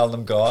carry on calling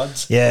them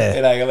guards. Yeah.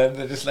 In Ireland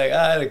they're just like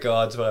the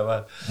guards,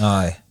 whatever.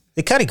 Aye.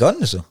 They carry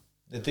guns though.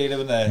 They do live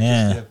in there.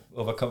 Yeah.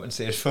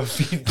 Overcompensate for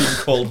being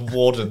called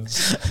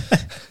wardens.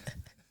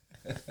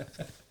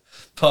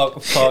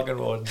 Parking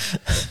wardens.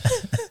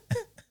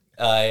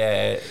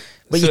 But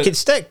you could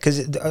stick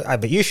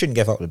but you shouldn't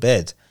give up the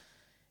bed.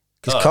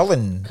 Because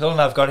Cullen,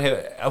 I've got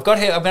here. I'm going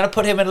to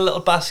put him in a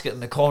little basket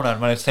in the corner,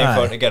 and when it's time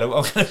for him to get him,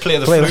 I'm going to play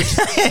the flute.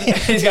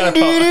 He's going to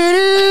pop.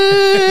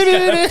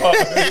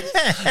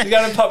 He's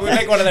going to pop. We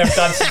make one of them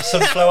dancing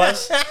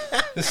sunflowers.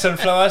 The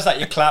sunflowers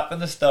that you clap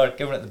and they start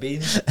giving it the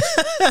beans.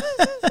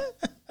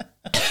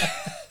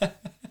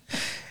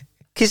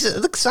 Because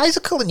the size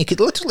of Cullen, you could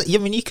literally,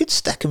 you could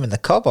stick him in the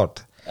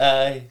cupboard,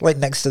 like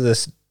next to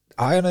this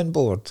ironing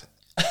board,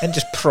 and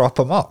just prop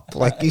him up.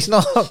 Like he's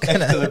not gonna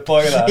next to the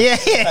boiler. Yeah.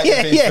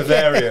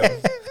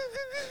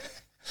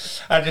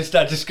 I just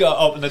got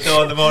up in the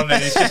door in the morning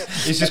and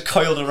he's just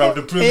coiled around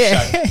a broom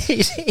shank.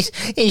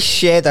 He's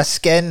shed a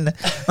skin.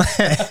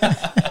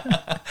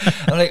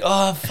 I'm like,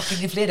 fucking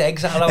you've laid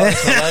eggs out of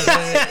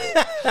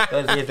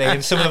it.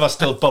 And some of them are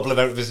still bubbling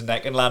out of his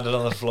neck and landed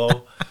on the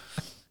floor.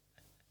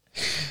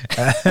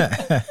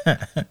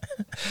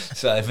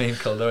 So I mean,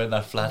 called her in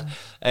that flat.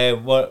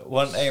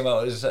 One time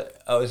I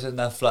was in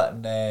that flat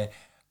and I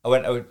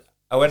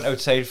went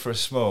outside for a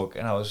smoke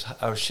and I was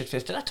shit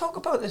faced. Did I talk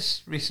about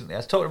this recently? I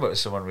was talking about it with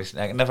someone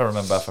recently. I can never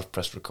remember if I've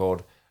pressed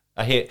record.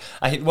 I hate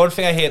one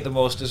thing I hate the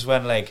most is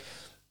when like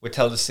we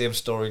tell the same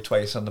story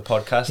twice on the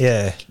podcast.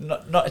 Yeah.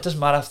 Not it doesn't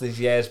matter if there's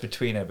years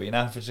between it, but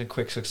if it's in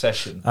quick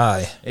succession.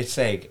 Aye. It's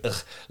like, ugh.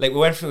 Like we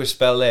went through a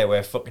spell there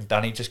where fucking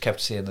Danny just kept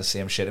saying the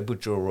same shit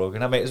about Joe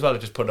Rogan. I might as well have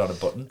just put it on a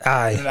button.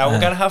 Aye. And now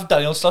we're gonna have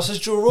Daniel Sloss's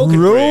Joe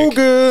Rogan.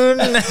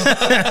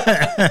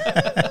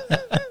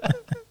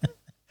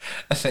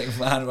 I think,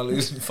 man, we're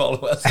losing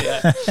followers.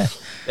 Yeah.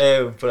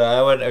 But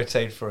I went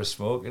outside for a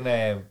smoke and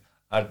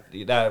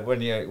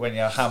when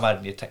you're hammered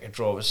and you take a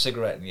draw of a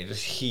cigarette and you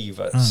just heave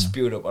it,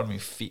 spewed up on my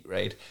feet,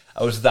 right?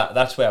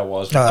 That's where I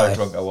was, how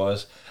drunk I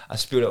was. I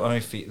spewed up on my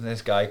feet and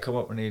this guy come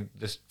up and he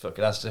just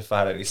fucking asked if I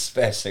had any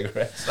spare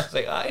cigarettes. I was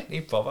like, I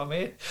need bother,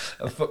 mate.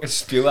 I fucking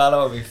spew out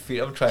on my feet.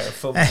 I'm trying to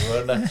fumble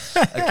and I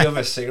give him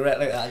a cigarette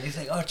like that and he's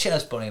like, oh,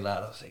 cheers, bunny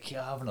lad. I was like,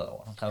 yeah, I'll have another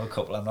one. I'll have a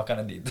couple. I'm not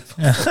going to need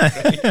them.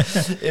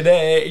 And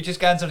he just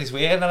gets on his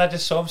way and then I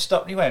just saw him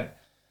stop and he went,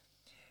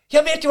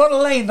 yeah, mate, do you want a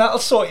line? That'll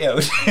sort you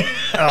out.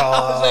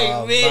 I was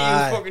like, mate, you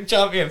fucking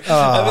champion.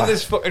 I'm in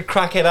this fucking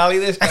crackhead alley.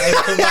 This guy's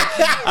come back.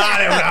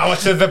 I don't know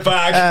what's in the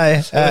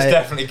bag. It was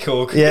definitely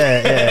coke.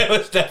 Yeah. It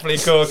was definitely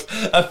coke.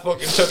 I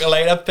fucking took a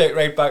line. I picked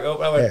right back up.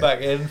 I went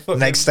back in.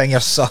 Next thing you're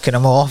sucking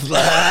him off.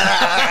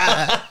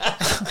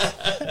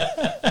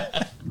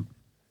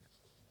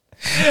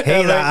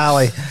 Hate that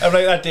alley. I'm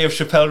like that Dave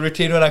Chappelle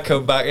routine when I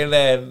come back in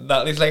there and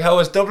Natalie's like, how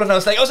was Dublin? I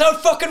was like, I was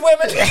out fucking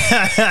women.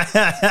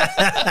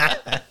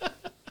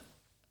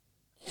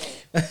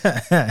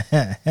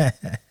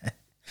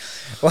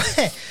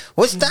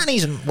 What's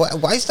Danny's?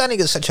 Why is Danny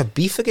got such a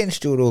beef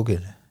against Joe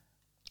Rogan?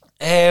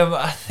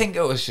 I think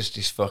it was just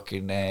his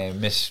fucking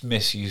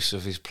misuse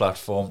of his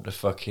platform to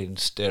fucking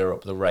stir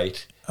up the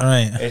right.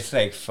 Right. It's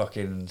like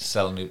fucking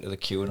selling you to the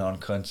QAnon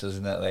cunts,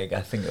 isn't it? Like,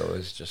 I think it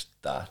was just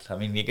that. I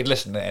mean, you could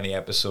listen to any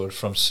episode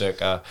from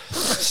circa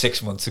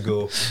 6 months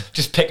ago.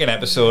 Just pick an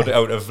episode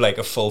out of like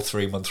a full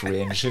 3 month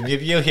range, and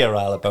you'll hear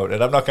all about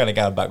it. I'm not going to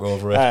go back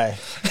over it. Aye.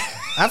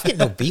 I've got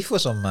no beef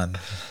with him, man.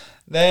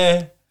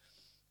 Nah.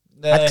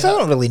 I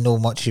don't really know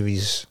much of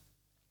his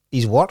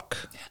work.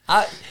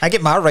 I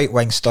get my right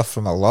wing stuff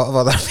from a lot of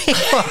other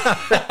people.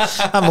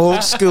 I'm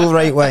old school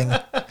right wing.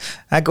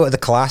 I go to the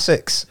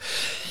classics.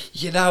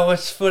 You know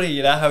what's funny?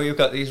 You know how you've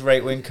got these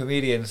right wing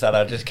comedians that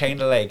are just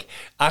kind of like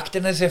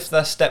acting as if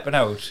they're stepping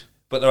out,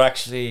 but they're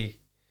actually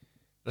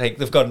like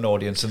they've got an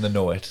audience and they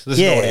know it. There's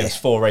an audience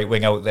for right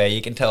wing out there.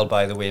 You can tell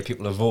by the way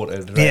people have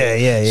voted. Right?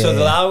 Yeah. So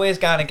they're always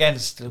going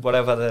against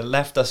whatever the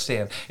left are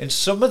saying, and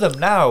some of them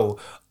now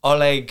are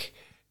like,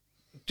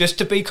 just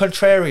to be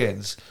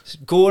contrarians,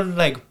 going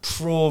like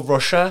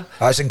pro-Russia.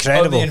 That's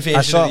incredible. On the invasion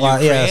I saw of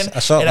that. Ukraine. I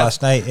saw it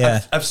last night.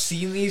 Yeah, I've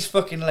seen these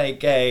fucking like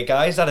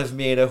guys that have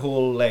made a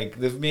whole like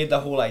they've made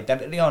the whole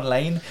identity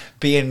online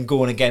being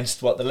going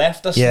against what the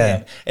left are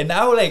saying, and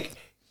now like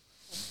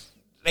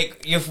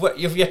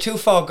you're too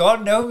far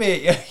gone now,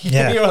 mate.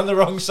 You're on the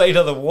wrong side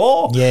of the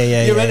war.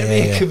 You're meant to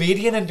be a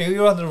comedian, and now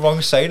you're on the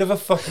wrong side of a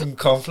fucking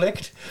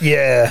conflict.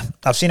 Yeah,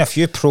 I've seen a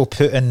few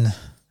pro-Putin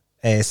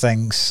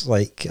things.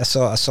 Like I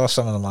saw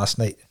some of them last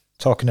night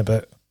talking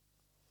about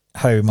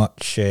how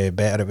much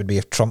better it would be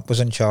if Trump was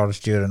in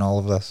charge during all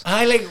of this.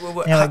 I like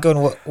like going,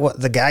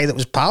 what the guy that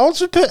was pals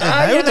with Putin?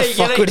 How the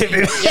fuck would it be?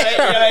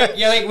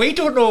 You're like, we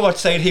don't know what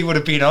side he would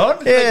have been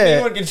on. Yeah, like,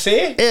 anyone can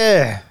say.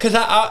 Yeah, because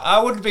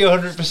I wouldn't be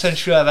 100%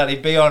 sure that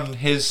he'd be on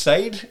his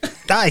side.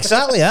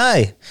 Exactly,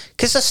 aye.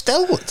 Because there's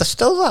still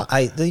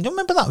that. You don't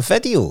remember that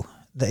video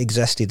that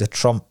existed of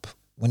Trump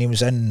when he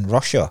was in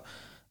Russia,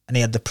 and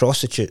he had the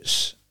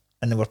prostitutes,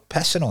 and they were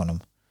pissing on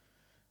him.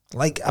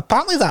 Like,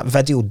 apparently that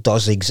video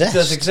does exist. It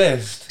does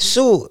exist.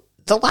 So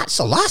that's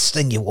the last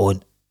thing you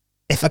want.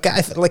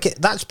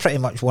 That's pretty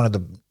much one of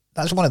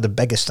the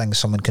biggest things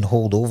someone can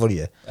hold over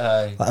you.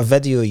 Aye. Like a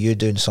video of you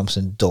doing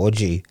something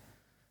dodgy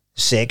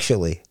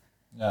sexually.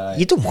 Aye.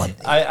 You don't want.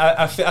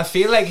 I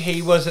feel like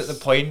he was at the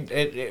point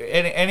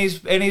in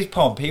his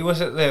pomp. He was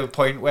at the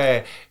point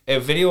where a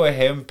video of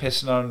him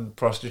pissing on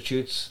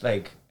prostitutes,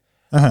 like.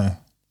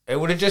 It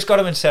would have just got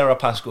him in Sarah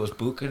Pascoe's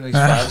book, and his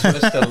fans would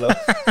have still loved.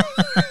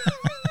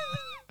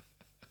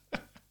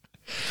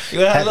 You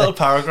would have had a little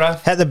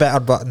paragraph. Hit the better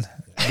button.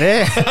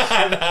 There.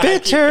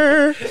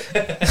 Bitter.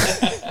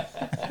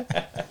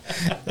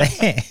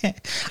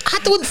 I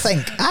don't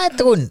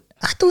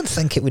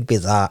think it would be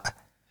that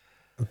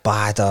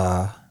bad.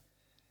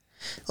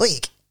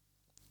 Like,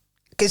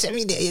 because I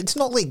mean, it's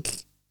not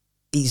like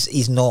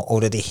he's not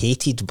already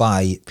hated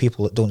by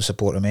people that don't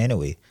support him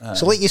anyway.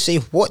 So, like you say,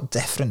 what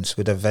difference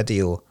would a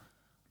video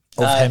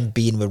of him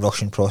being with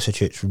Russian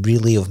prostitutes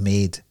really have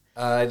made?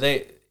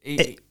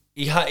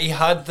 He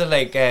had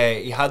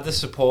the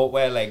support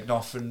where like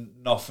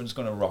nothing's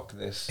gonna rock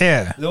this.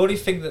 Yeah. The only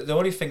thing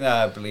that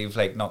I believe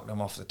like knocked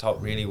him off the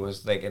top really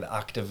was like it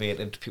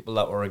activated people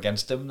that were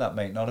against him that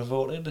might not have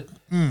voted.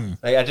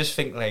 Like I just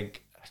think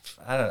like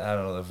I don't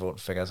know the vote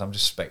figures. I'm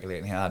just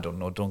speculating here. I don't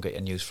know. Don't get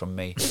your news from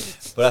me.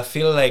 But I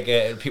feel like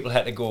people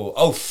had to go,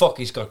 oh fuck,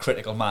 he's got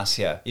critical mass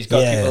here. He's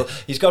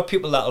got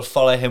people that'll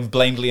follow him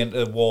blindly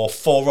into war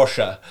for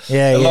Russia,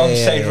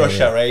 alongside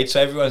Russia, right?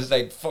 So everyone's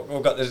like, fuck,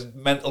 we've got this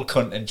mental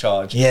cunt in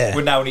charge. Yeah.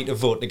 We now need to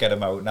vote to get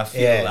him out. And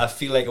I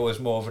feel like it was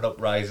more of an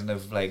uprising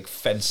of like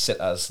fence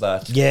sitters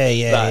that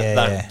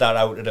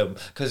outed him,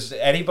 because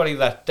anybody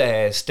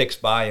that sticks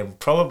by him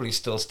probably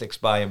still sticks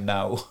by him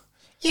now.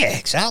 Yeah,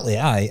 exactly.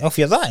 Aye. If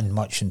you're that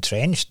much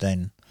entrenched,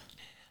 then.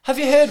 Have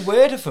you heard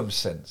word of him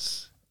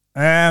since?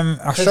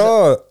 I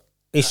saw.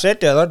 He said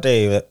the other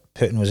day that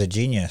Putin was a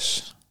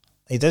genius.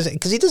 He does it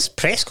because he does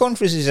press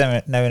conferences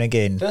now and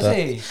again. Does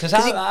he? Because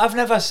I've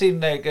never seen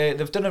like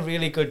they've done a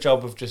really good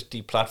job of just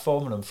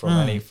deplatforming him from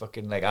any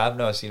fucking like. I've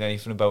never seen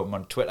anything about him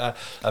on Twitter.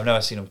 I've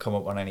never seen him come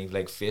up on any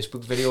like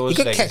Facebook videos. He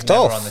got like, kicked he's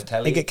never off. on the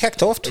telly. He got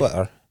kicked off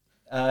Twitter.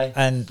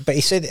 Aye. But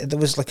he said there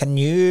was like a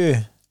new.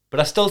 But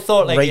I still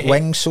thought like right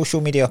wing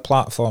social media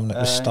platform that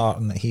was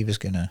starting that he was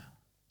gonna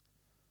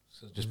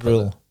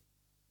rule.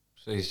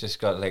 So he's just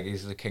got like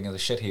he's the king of the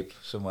shit heap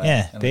somewhere.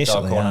 Yeah, in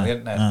basically. The dark corner of the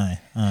internet.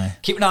 Aye.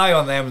 Keep an eye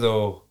on them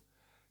though.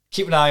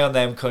 Keep an eye on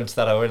them cunts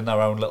that are in their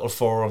own little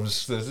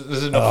forums.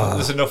 There's enough.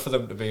 There's enough for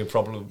them to be a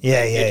problem.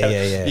 Yeah.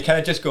 You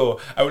can't just go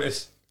out of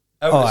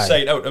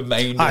sight, out of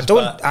mind.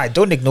 I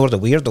don't ignore the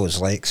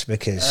weirdos likes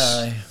because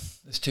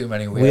there's too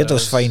many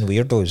weirdos. Find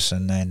weirdos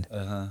and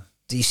then.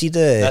 Do you see the?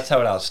 That's how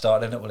it all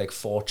started, isn't it? With like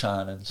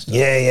 4chan and stuff.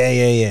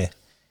 Yeah.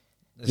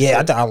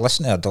 I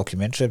listened to a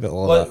documentary about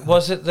all that.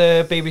 Was it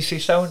the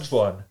BBC Sounds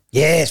one?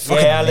 Yeah, it's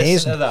fucking amazing. I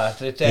listened to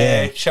that.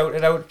 It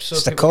shouted out. So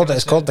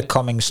it's called The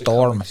Coming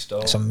Storm.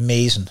 It's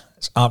amazing.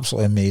 It's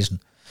absolutely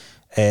amazing.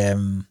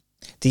 Do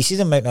you see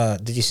the amount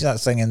of? Did you see that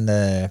thing in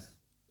the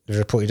was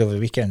reported over the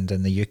weekend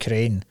in the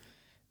Ukraine.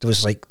 There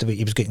was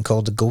he was getting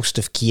called the Ghost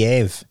of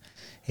Kiev.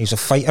 He was a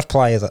fighter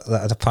pilot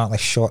that had apparently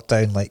shot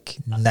down like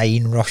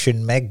 9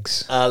 Russian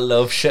MiGs. I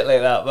love shit like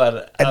that,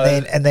 man.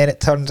 And then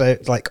it turns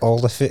out like all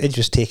the footage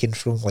was taken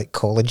from like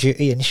Call of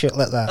Duty and shit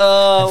like that.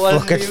 Oh, and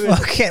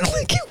fucking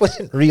like it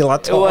wasn't real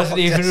at all. It wasn't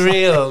even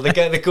real.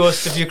 The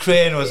Ghost of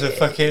Ukraine was a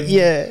fucking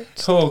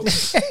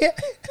hoax.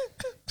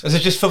 Was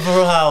it just for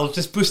morale?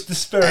 Just boost the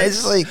spirits?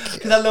 It's like...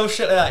 Because I love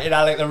shit like that, you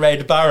know, like the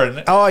Red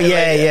Baron. Oh,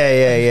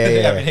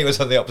 yeah. I mean, he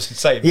was on the opposite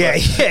side. Yeah.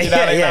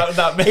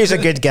 He's a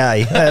good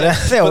guy.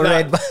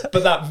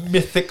 But that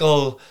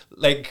mythical,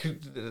 like,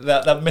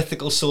 that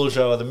mythical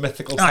soldier or the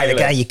mythical pilot. The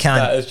guy you can't...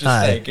 That is just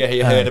like,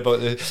 you heard about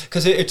the...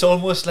 Because it's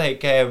almost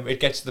like, it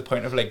gets to the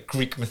point of, like,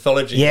 Greek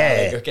mythology.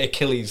 Yeah. Like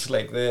Achilles,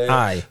 like,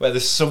 where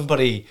there's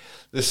somebody...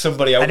 There's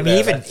somebody out there. And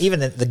I mean,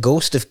 even the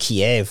Ghost of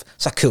Kiev,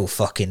 it's a cool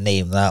fucking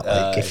name, that.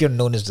 Like, if you're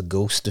known as the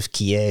Ghost of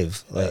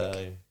Kiev,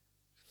 like...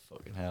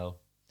 fucking hell.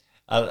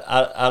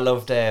 I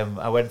loved,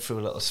 I went through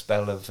a little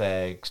spell of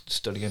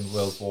studying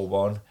World War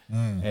One,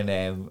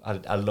 and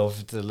I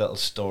loved the little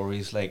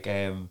stories, like,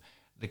 there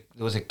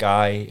was a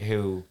guy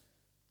who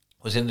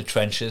was in the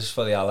trenches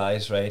for the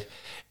Allies, right?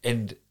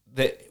 And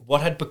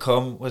what had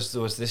become was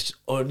there was this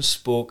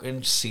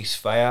unspoken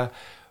ceasefire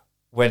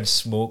when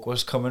smoke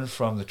was coming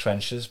from the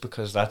trenches,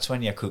 because that's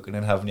when you're cooking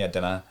and having your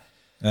dinner.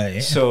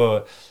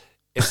 So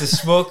if the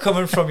smoke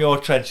coming from your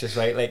trenches,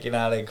 right, like, you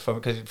know, like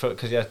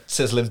because you're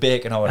sizzling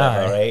bacon or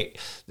whatever, right,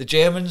 the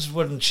Germans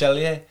wouldn't shell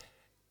you,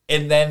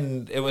 and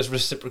then it was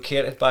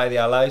reciprocated by the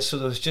Allies. So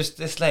there was just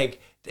this, like,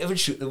 they would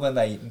shoot them when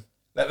they're eating,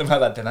 let them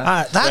have that dinner,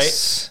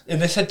 right?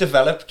 And this had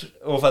developed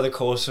over the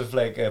course of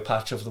like a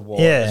patch of the war,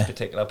 this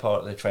particular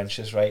part of the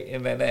trenches, right?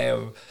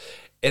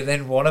 And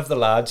then one of the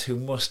lads, who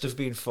must have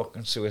been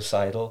fucking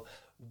suicidal,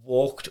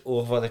 walked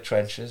over the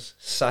trenches,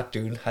 sat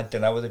down, had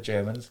dinner with the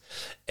Germans,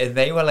 and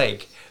they were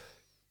like,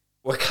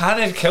 we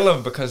can't kill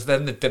him because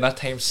then the dinner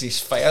time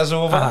ceasefire's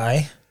over.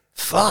 Aye.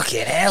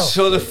 Fucking hell.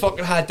 So they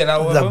fucking had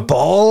dinner with him. The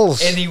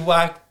balls. And he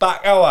walked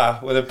back hour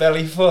with a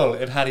belly full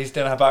and had his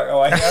dinner back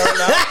hour. And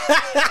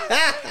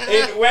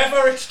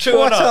whether it's true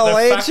or not,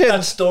 the fact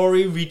that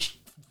story reached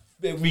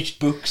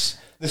books.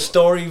 The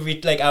story,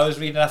 like, I was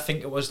reading, I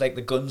think it was like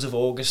The Guns of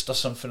August or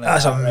something like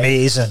that. That's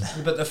amazing.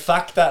 Right? But the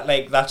fact that,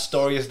 like, that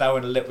story is now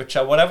in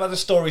literature, whatever the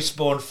story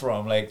spawned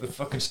from, like, the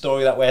fucking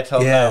story that we're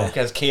telling now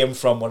came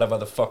from whatever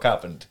the fuck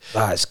happened.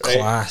 That's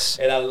class.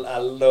 And I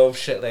love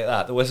shit like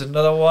that. There was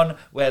another one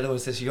where there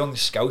was this young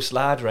Scouse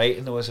lad, right,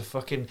 and there was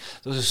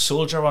a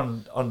soldier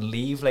on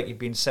leave, like, he'd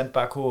been sent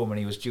back home and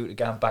he was due to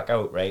get back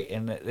out, right,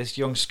 and this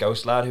young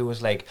Scouse lad who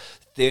was like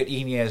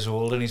 13 years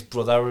old, and his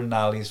brother and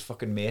all his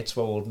fucking mates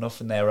were old enough,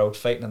 and they're out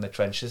fighting in the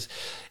trenches,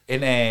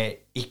 and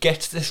he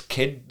gets this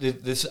kid,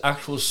 this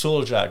actual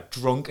soldier,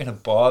 drunk in a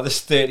bar.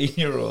 This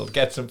 13-year-old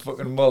gets him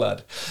fucking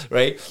mullered,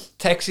 right,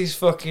 takes his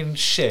fucking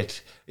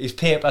shit, his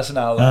papers and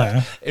all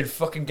that, and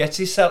fucking gets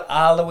himself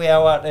all the way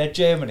out to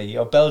Germany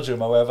or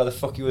Belgium or wherever the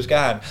fuck he was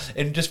going,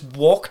 and just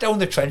walked down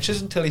the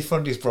trenches until he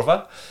found his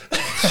brother.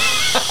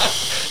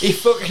 He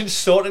fucking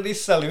sorted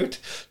his salute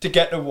to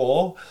get to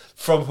war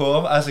from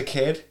home as a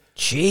kid.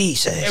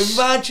 Jesus.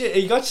 Imagine,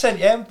 he got sent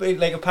but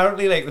like,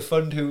 apparently, like, they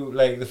fund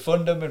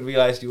him and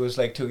realised he was,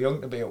 like, too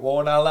young to be at war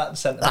and all that, and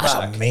sent him back.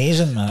 That's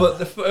amazing, man.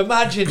 But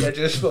imagine you're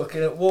just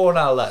fucking at war and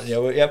all that, and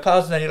you're with your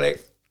pals, and then you're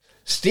like,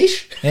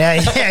 Steesh?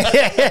 Yeah.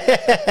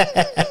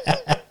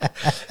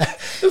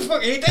 The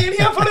fuck are you doing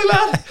here, funny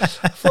lad?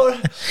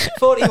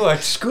 Thought you were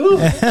at school.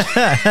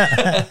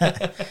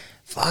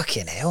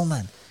 Fucking hell,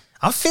 man.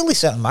 I'm fairly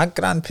certain my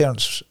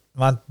grandparents,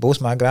 both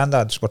my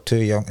granddads were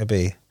too young to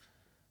be.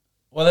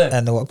 Well, then,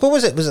 and what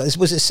was it?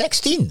 Was it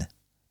 16?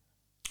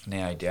 No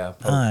idea.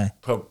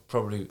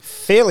 Probably.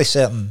 Fairly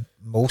certain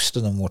most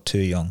of them were too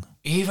young.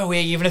 Either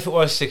way, even if it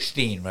was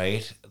 16,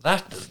 right?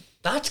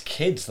 That's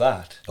kids,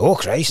 that. Oh,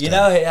 Christ. You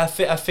know, I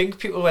think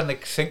people, when they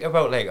think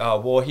about, like,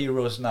 war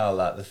heroes and all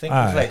that, they think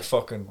of, like,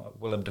 fucking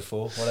Willem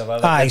Dafoe, whatever.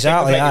 Like,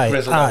 exactly. Think of, like, a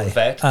grizzled old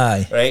vet,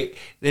 right?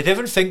 They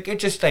didn't think of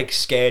just, like,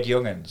 scared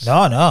young'uns.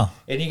 No.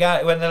 And you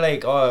got, when they're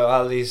like,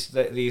 all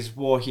these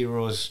war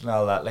heroes and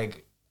all that,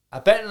 like, I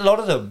bet a lot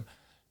of them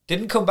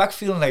didn't come back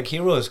feeling like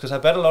heroes, because I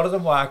bet a lot of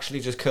them were actually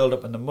just curled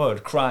up in the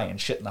mud, crying,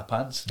 shitting their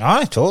pants.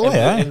 Aye, totally,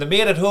 and they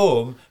made it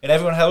home, and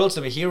everyone holds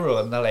them a hero,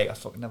 and they're like, I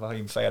fucking never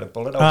even fired a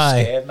bullet, I was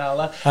scared and all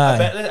that.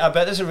 I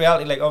bet there's a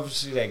reality, like,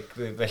 obviously,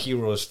 like, the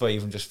heroes for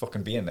even just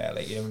fucking being there,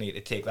 like, you don't need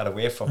to take that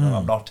away from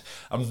them.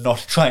 I'm not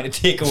trying to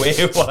take away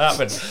what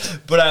happened,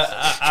 but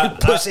I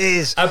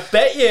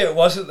bet you it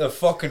wasn't the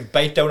fucking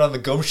bite down on the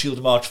gum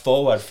shield, march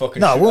forward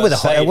fucking. No, it won't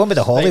be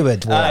the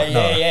Hollywood war.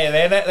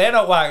 They're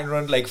not walking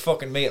around like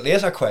fucking Mate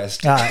Laser Quest.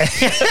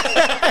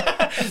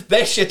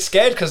 They're shit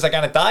scared because they're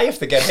gonna die if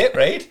they get hit,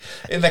 right?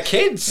 And the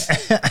kids,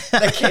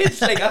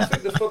 like, I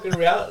think the fucking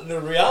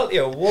reality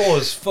of war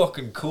is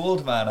fucking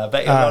cold, man. I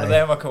bet you a lot of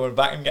them are coming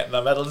back and getting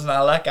their medals and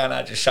all that, and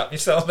I just shot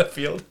myself in the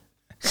field.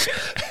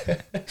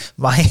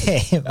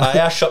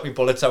 I shot me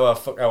bullets out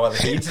of the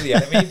heads of the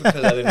enemy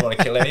because I didn't want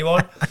to kill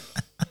anyone.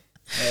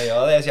 There you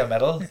are, there's your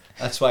medal.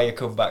 That's why you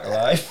come back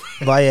alive.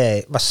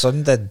 My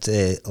son did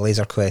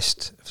Laser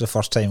Quest for the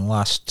first time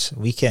last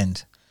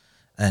weekend,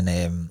 and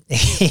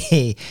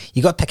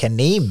you got to pick a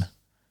name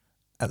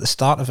at the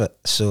start of it.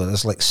 So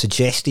there's like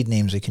suggested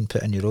names you can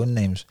put in your own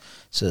names.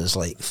 So there's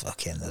like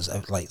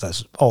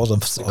there's all them.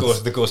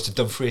 The ghost of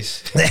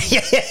Dumfries.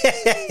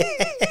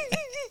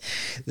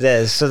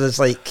 There's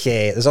like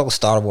there's all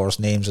Star Wars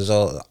names. There's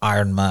all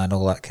Iron Man,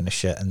 all that kind of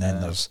shit, and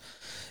then there's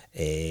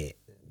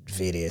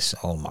various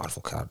all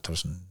Marvel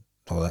characters and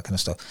all that kind of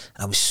stuff.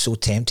 And I was so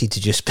tempted to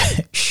just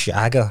put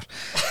Shagger,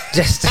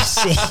 just to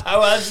see.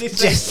 How old is he?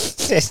 Just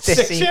to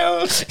 6 see years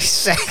old?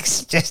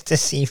 sex, just to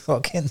see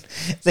fucking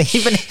like,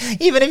 even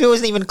if it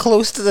wasn't even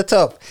close to the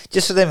top,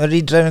 just for them to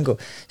read down and go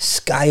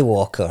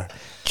Skywalker,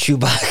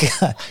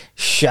 Chewbacca,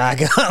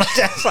 Shagger,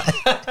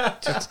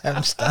 just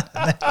him standing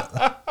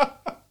there.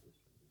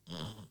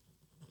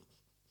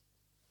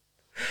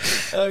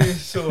 Oh, you're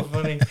so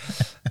funny.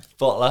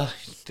 Butler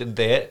didn't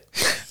do it.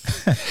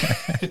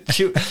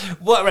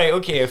 What? Right?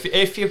 Okay.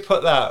 If you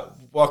put that,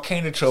 what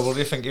kind of trouble do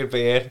you think you'd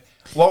be in?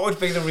 What would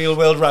be the real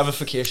world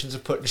ramifications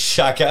of putting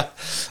Shagger?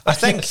 I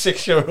think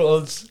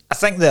 6-year-olds. I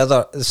think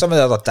some of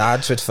the other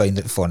dads would find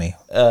it funny,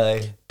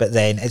 but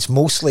then it was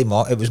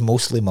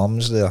mostly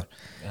mums there,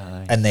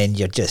 and then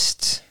you're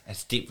just.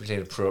 It's deeply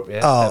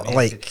inappropriate. Oh,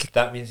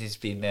 that means he's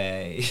been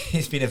a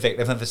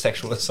victim of a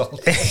sexual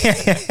assault.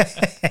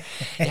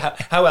 Yeah,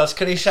 how else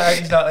could he shag?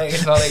 He's not like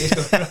he's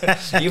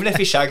going. Even if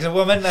he shags a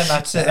woman, then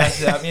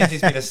that means he's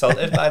been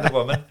assaulted by the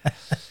woman.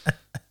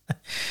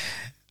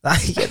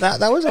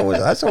 That's always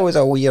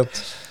a weird.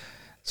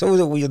 It's always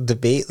a weird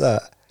debate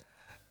that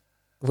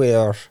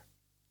where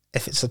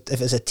if it's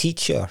a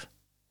teacher,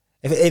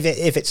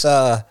 if it's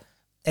a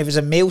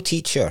male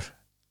teacher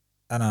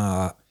and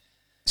a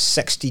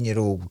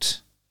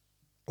 16-year-old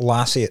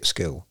lassie at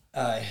school,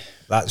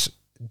 that's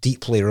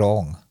deeply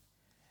wrong.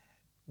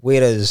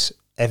 Whereas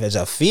if it's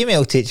a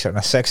female teacher and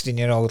a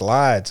 16-year-old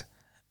lad,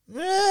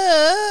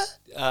 it's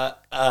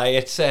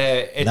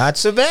not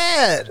so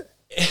bad.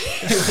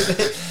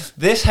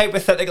 This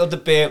hypothetical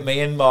debate me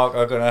and Mark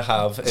are going to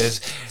have is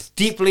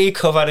deeply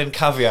covered in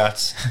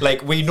caveats.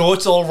 Like, we know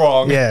it's all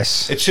wrong.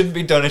 Yes. It shouldn't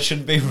be done. It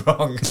shouldn't be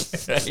wrong.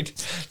 Right?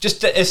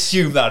 Just to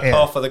assume that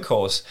half of the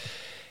course.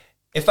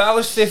 If I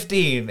was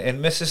 15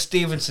 and Mrs.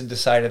 Stevenson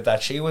decided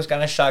that she was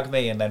going to shag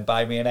me and then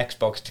buy me an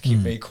Xbox to keep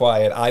me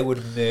quiet, I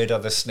would murder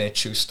the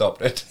snitch who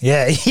stopped it.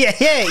 Yeah.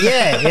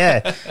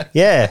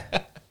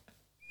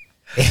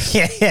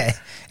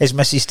 Is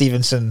Missy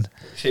Stevenson?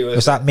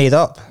 Was that made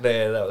up?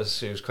 Yeah,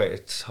 she was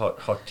quite a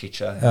hot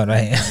teacher. Oh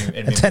right. I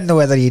didn't know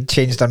whether you'd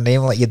changed her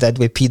name like you did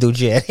with Pedo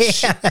Jerry.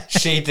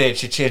 She did.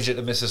 She changed it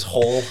to Mrs.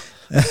 Hall.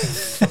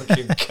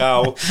 Fucking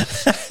cow.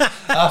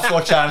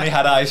 Unfortunately,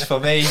 had eyes for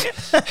me.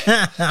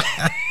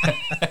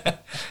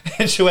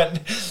 And she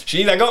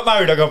either got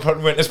married or got put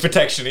in witness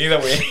protection. Either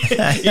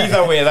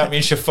way, that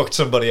means she fucked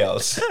somebody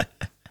else.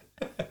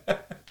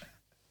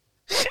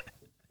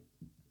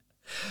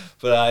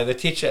 But the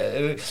teacher,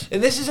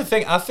 and this is the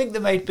thing. I think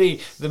there might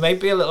be a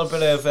little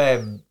bit of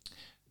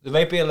there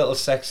might be a little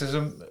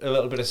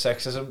bit of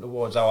sexism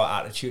towards our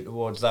attitude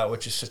towards that,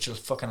 which is such a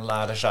fucking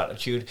laddish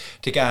attitude.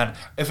 To go,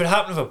 if it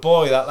happened to a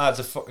boy, that lad's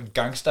a fucking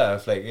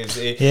gangster. If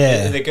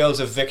the girl's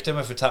a victim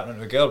if it's happening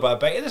to a girl. But I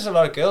bet you there's a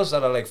lot of girls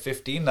that are like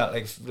 15 that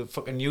like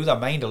fucking knew their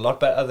mind a lot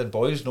better than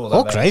boys know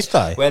their mind. Christ,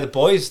 where the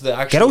boys,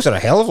 girls are a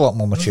hell of a lot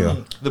more mature.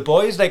 The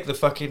boys like the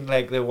fucking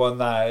like the one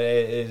that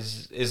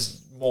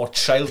is more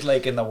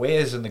childlike in their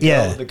ways, and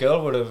the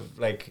girl would have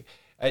like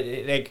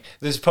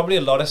there's probably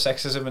a lot of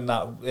sexism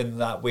in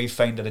that we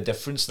find it a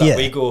difference that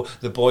we go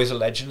the boy's a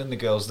legend and the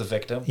girl's the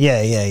victim.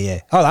 Yeah.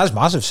 Oh, that's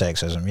massive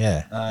sexism.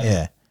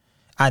 Yeah.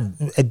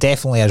 And it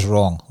definitely is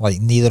wrong. Like,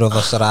 neither of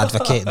us are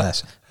advocating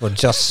this. We're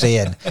just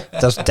saying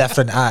there's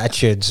different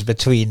attitudes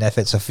between if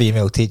it's a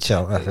female teacher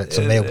or if it's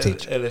a male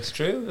teacher. And it's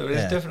true. There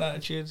is different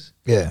attitudes.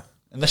 Yeah.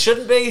 And there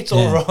shouldn't be. It's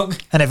all wrong.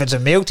 And if it's a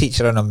male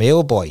teacher and a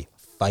male boy,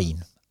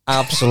 fine.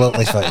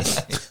 Absolutely fine.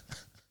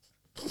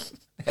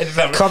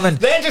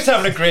 They're just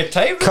having a great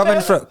time.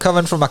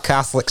 Coming from a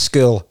Catholic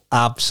school,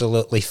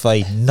 absolutely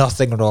fine.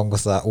 Nothing wrong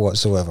with that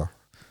whatsoever.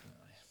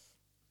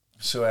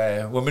 So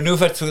we'll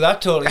manoeuvre through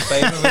that totally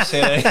fine.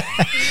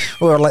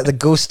 We're like the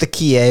ghost of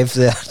Kiev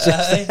there.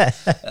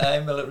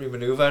 Military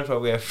manoeuvre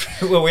where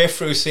we're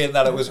through saying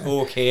that it was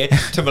okay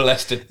to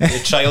molest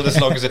a child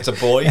as long as it's a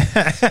boy.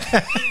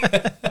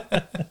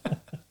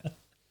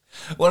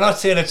 We're not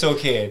saying it's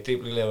okay,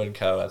 deeply living in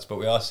caveats, but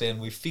we are saying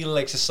we feel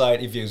like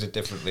society views it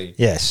differently.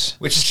 Yes.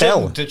 Which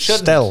shouldn't.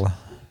 Still.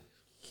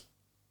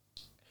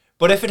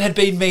 But if it had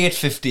been me at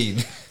 15.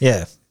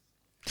 Yeah.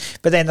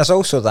 But then there's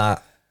also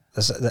that,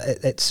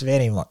 it's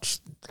very much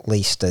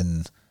laced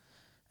in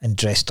and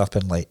dressed up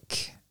in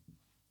like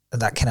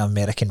that kind of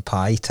American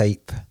Pie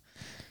type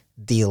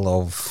deal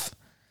of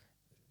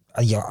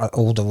an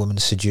older woman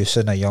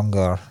seducing a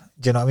younger...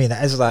 Do you know what I mean?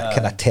 It is that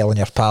kind of telling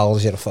your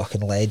pals you're a fucking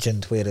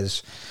legend,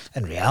 whereas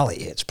in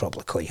reality it's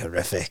probably quite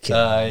horrific.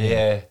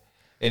 Yeah.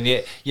 And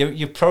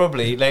you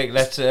probably, like,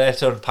 let's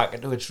unpack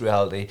it to its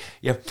reality.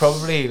 You're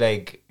probably,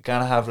 like,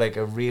 kind of have like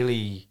a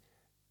really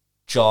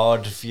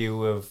jarred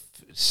view of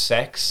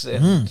sex,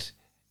 and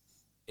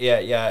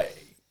you're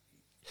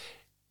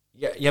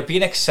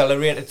being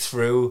accelerated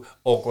through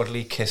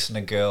awkwardly kissing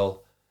a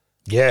girl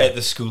at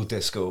the school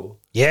disco.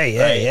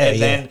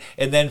 And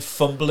then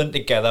fumbling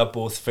together,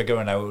 both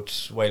figuring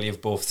out while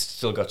you've both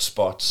still got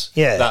spots.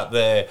 That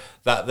the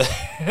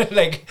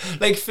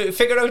like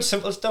figure out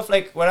simple stuff.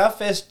 Like when I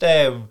first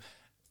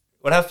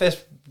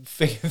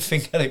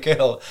fingered a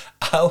girl,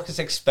 I was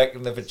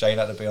expecting the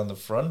vagina to be on the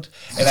front,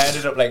 and I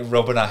ended up like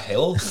rubbing a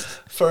hill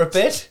for a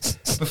bit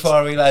before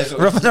I realised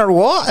rubbing her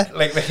what?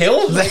 Like the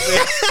hill, like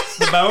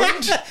the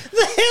mound,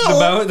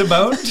 the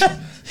mound.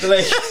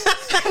 Like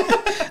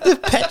the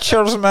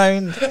pitcher's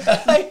mound,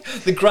 like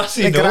the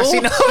grassy knoll. I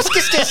was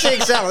just going to say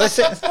exactly the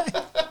same thing.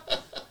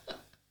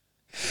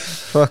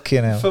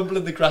 Fucking hell.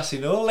 Fumbling the grassy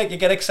knoll, like you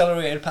get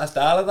accelerated past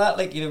all of that,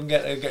 like you didn't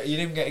get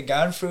it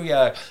going through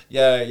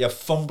your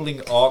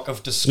fumbling arc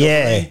of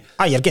discovery.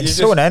 You're getting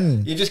thrown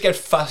in. You just get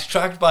fast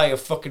tracked by a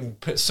fucking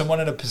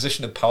someone in a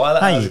position of power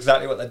that knows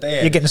exactly what they're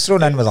doing. You're getting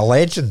thrown in with a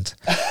legend.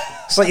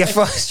 It's like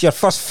your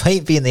first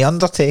fight being the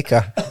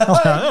Undertaker.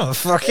 Oh,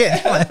 fuck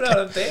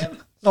it.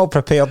 Not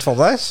prepared for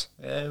this.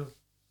 Yeah.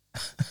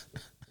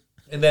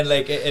 And then,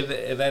 like,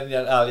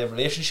 all your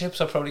relationships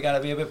are probably going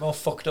to be a bit more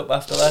fucked up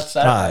after that.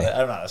 So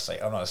I'm not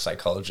a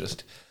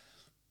psychologist.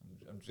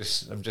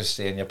 I'm just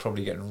saying you're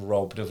probably getting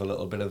robbed of a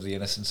little bit of the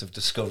innocence of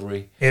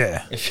discovery.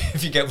 Yeah.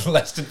 If you get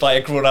molested by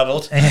a grown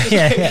adult.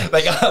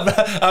 Like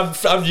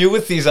I'm new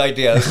with these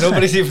ideas.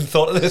 Nobody's even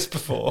thought of this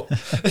before.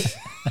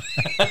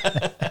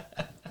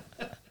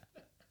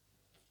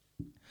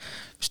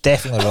 It's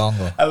definitely wrong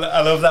though.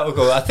 I love that we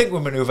go. I think we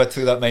manoeuvre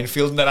through that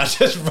minefield, and then I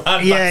just ran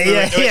back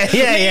through it.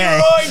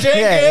 Leroy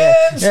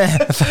Jenkins.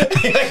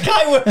 Like,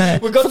 guy,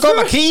 we got forgot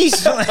my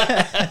keys.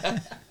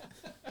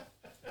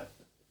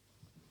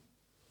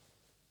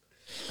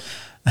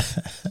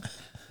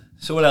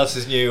 So what else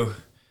is new?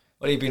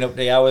 What have you been up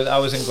to? I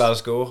was in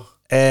Glasgow.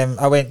 I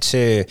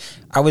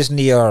was in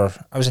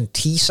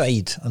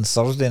Teesside on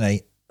Thursday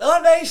night.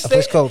 Oh, nice. A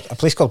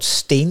place called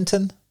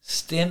Stainton.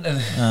 Stainton.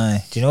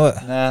 Aye. Do you know it?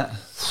 Nah.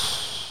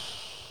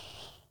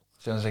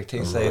 Sounds like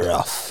Teesside.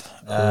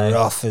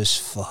 Rough as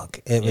fuck.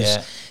 It was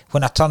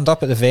when I turned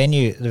up at the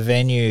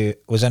venue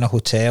was in a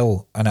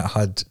hotel and it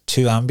had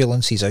 2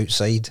 ambulances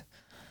outside,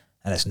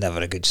 and it's never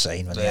a good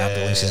sign when the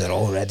ambulances are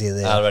already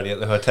there. Already at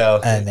the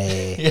hotel. And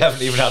you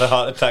haven't even had a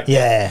heart attack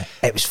yet.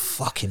 It was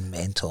fucking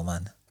mental,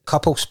 man. A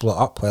couple split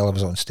up while I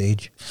was on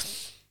stage.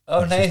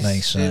 Oh,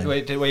 nice. Were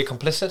you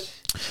complicit?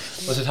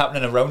 Was it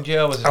happening around you,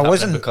 or was it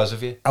happening because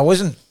of you?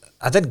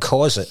 I didn't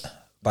cause it,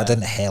 but I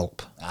didn't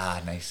help.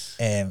 Ah, nice.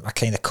 I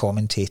kind of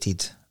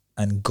commentated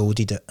and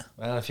goaded it.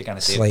 Well, if you're going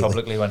to say it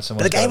publicly when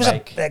someone's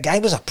the guy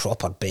was a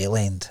proper bell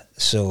end.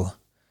 So,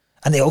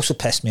 and they also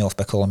pissed me off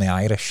by calling me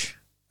Irish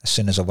as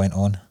soon as I went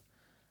on.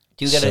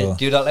 Do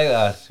you not like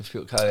that if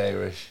people call you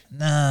Irish?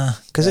 Nah,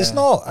 because it's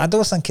not. I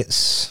don't think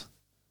it's.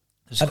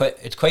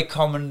 It's quite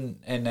common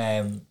in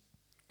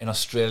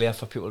Australia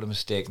for people to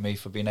mistake me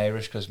for being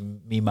Irish because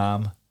me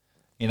mum.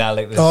 You know,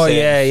 like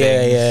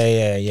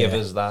there's give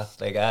us that.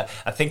 Like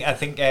I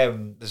think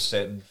there's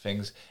certain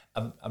things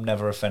I'm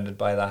never offended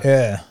by that.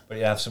 Yeah. But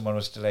yeah, if someone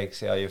was to like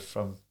say, "Are you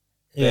from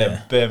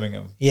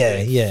Birmingham?"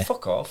 Yeah,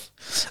 fuck off.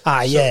 So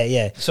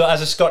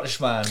as a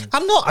Scottish man,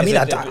 I'm not. I mean,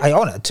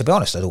 to be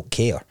honest, I don't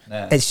care.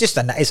 Nah. It's just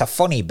it's a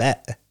funny bit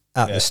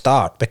at the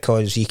start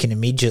because you can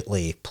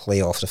immediately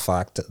play off the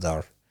fact that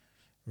they're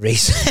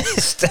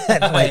racist.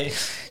 And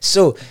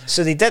so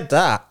they did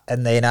that,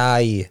 and then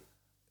I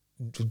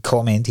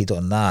commented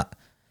on that,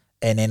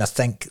 and then I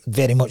think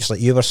very much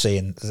like you were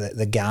saying,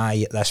 the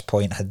guy at this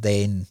point had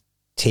then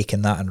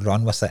taken that and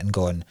run with it and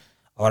gone,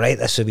 all right,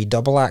 this will be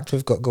double act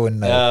we've got going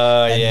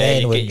now, and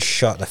then wouldn't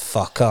shut the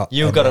fuck up.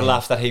 You've got a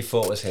laugh that he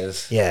thought was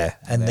his.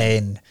 And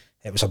then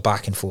it was a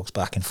back and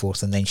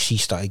forth, and then she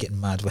started getting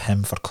mad with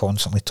him for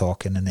constantly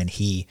talking, and then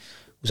he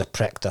was a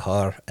prick to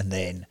her, and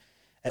then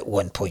at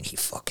one point he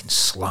fucking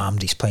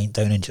slammed his pint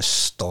down and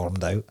just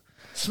stormed out.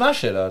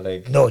 Smash it, or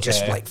like no,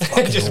 just like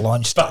fucking just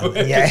launched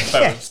it.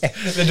 Bounced.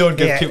 They don't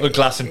give people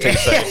glass and tea.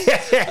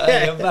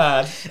 You're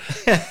mad.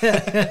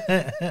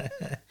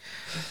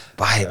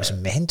 But it was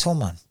mental,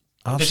 man.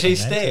 Absolutely. Did she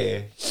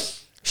stay?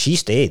 She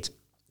stayed,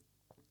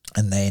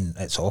 and then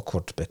it's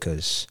awkward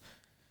because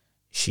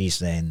she's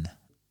then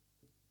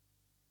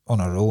on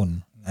her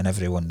own, and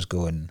everyone's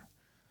going,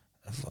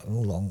 "How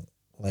long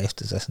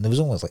left is this?" And there was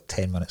only like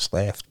 10 minutes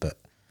left, but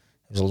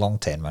it was a long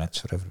 10 minutes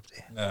for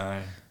everybody.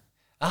 No.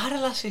 I had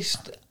a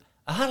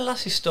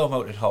lassie storm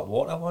out in hot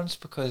water once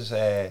because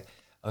I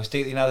was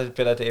thinking the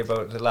bit I did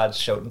about the lads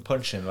shouting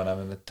punching when I'm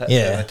in the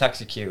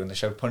taxi queue and they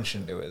shout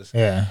punching to us.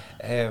 Yeah.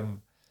 A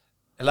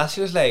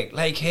lassie was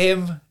like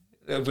him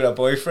with her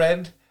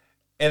boyfriend,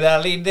 and I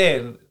leaned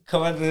in,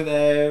 come into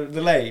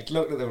the light,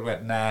 looked at them and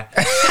went, nah.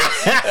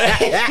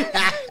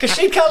 Because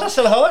she'd called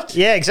herself hot.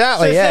 Yeah,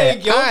 exactly,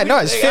 so no,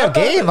 it's fair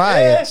game,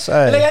 I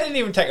didn't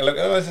even take a look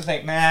at her. I was just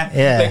like, nah.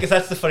 Yeah. Like, 'cause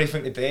that's the funny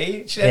thing to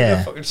do. She ended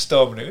up fucking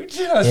storming out.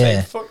 I was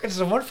like, fucking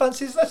someone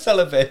fancies that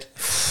celibate.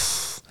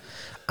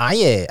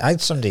 I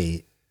had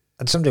somebody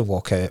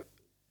walk out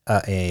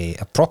at a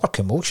proper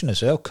commotion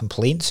as well,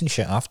 complaints and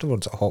shit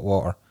afterwards at Hot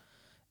Water.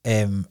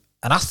 And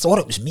I thought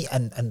it was me,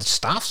 and the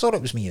staff thought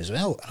it was me as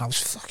well. And I was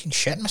fucking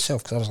shitting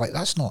myself because I was like,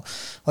 that's not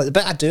like the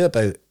bit I do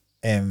about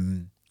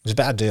there's a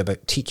bit I do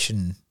about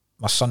teaching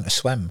my son to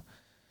swim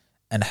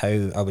and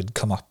how I would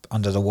come up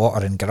under the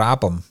water and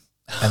grab him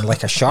and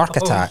like a shark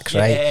attack,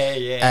 right?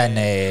 And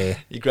I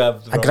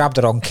grabbed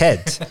the wrong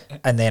kid,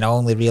 and then I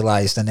only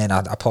realised, and then I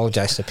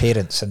apologised to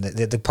parents, and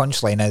the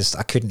punchline is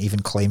I couldn't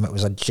even claim it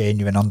was a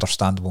genuine,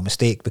 understandable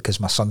mistake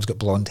because my son's got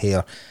blonde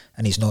hair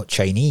and he's not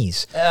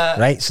Chinese,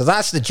 right? So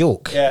that's the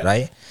joke,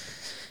 right?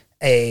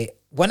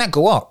 When I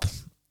go up,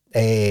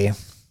 the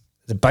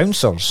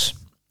bouncers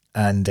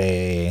and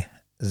I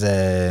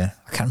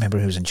can't remember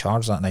who was in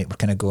charge that night, were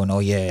kind of going, oh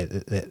yeah,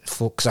 the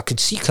folks, I could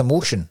see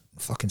commotion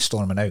fucking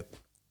storming out.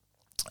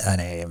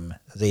 And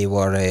they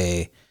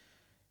were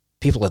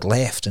people had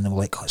left, and they were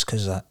like, "Oh, it's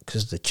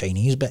because the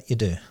Chinese bit you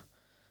do." And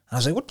I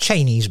was like, "What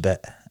Chinese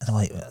bit?" And they're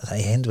like, "I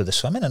end with the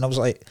swimming." And I was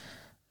like,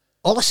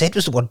 "All I said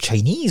was the word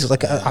Chinese."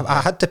 Like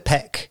I had to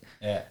pick.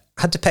 I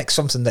had to pick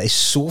something that is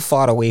so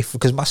far away from,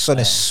 because my son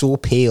is so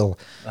pale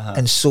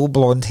and so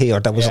blonde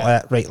haired. I was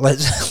like, right,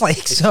 let's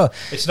like so.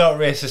 It's not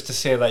racist to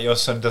say that your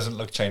son doesn't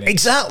look Chinese.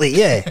 Exactly,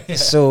 yeah.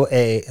 So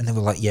and they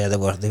were like, yeah, they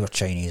were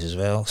Chinese as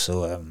well.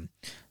 So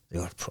they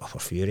were proper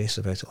furious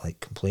about it, like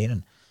complaining.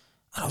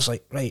 And I was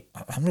like, right,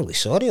 I'm really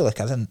sorry. Like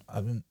I didn't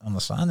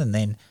understand. And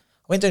then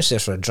I went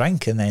downstairs for a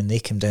drink, and then they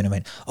came down and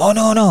went, oh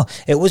no,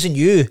 it wasn't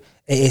you.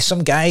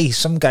 Some guys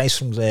from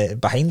the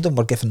behind them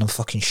were giving them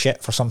fucking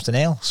shit for something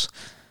else.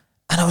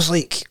 And I was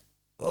like,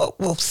 well,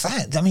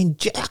 that, I mean,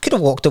 I could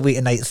have walked away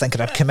tonight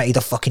thinking I'd committed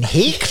a fucking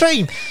hate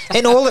crime.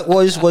 And all it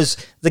was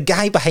the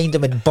guy behind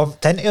him had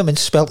bumped into him and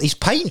spilt his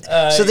pint.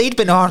 So they'd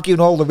been arguing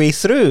all the way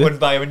through.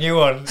 Wouldn't buy him a new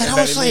one. And I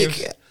was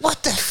like,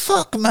 what the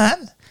fuck,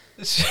 man?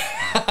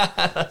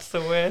 That's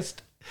the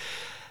worst.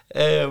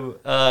 You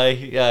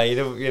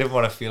don't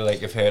want to feel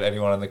like you've hurt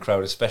anyone in the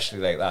crowd, especially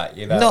like that.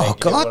 You know, no, like,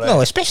 God,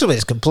 no. Especially when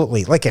it's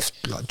completely like,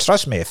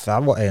 trust me, if I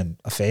want to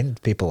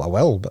offend people, I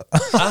will. But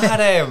I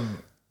had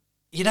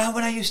you know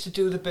when I used to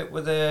do the bit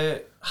with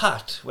a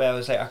hat where I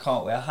was like, I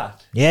can't wear a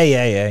hat. Yeah.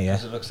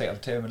 Because it looks like I'm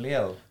terminally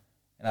ill.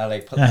 And I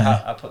like put the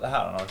hat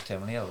on, I was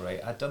terminally ill, right?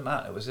 I'd done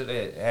that. It was at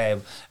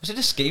a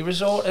ski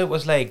resort. It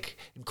was like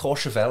in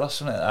Courchevel or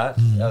something like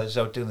that. I was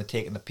out doing the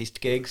Taking the Piste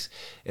gigs,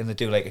 and they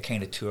do like a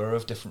kind of tour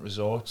of different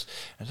resorts.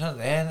 And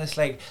then this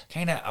like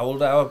kind of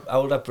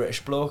older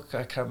British bloke,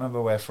 I can't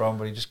remember where from,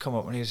 but he just come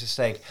up and he was just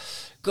like,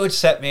 good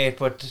set, mate,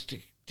 but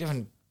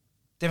different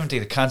do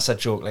the cancer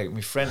joke. Like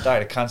my friend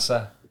died of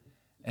cancer.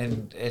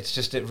 And it's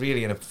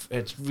really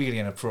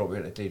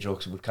inappropriate to do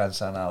jokes about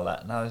cancer and all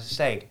that. And I was just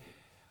like,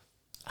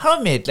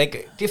 Hamid,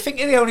 like, do you think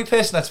you're the only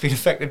person that's been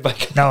affected by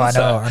cancer?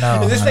 No, I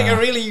know. Is this like a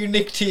really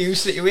unique to you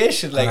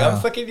situation?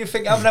 Like, you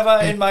think I've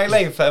never in my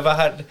life ever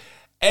had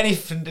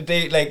anything to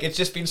do, like, it's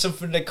just been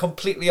something like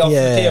completely off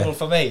the table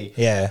for me.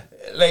 Yeah.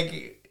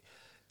 Like,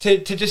 to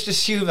just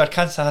assume that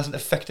cancer hasn't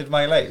affected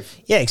my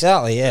life. Yeah,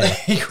 exactly, yeah.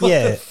 Like, what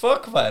the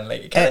fuck, man?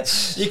 Like,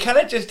 you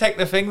cannot just take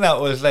the thing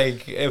that was,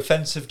 like,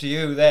 offensive to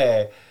you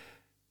there.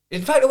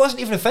 In fact, it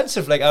wasn't even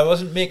offensive. Like, I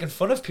wasn't making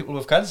fun of people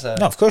with cancer.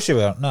 No, of course you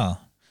weren't, no.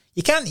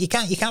 You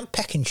can't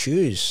pick and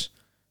choose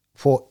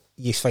what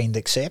you find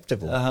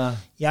acceptable.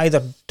 You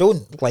either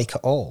don't like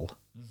it all,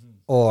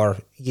 or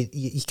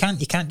you can't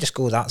just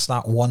go, that's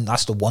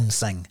the one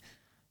thing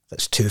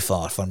that's too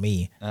far for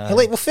me. You're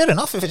like, well, fair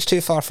enough, if it's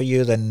too far for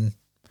you, then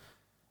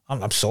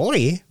I'm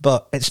sorry,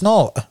 but it's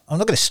not. I'm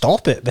not going to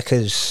stop it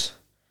because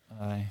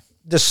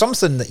there's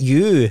something that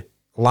you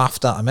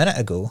laughed at a minute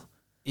ago.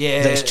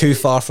 Yeah, that's too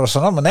far for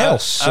someone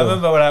else. I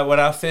remember when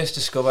I first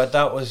discovered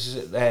that was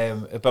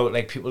about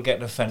like people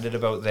getting offended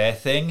about their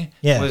thing.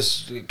 Yeah,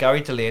 was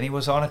Gary Delaney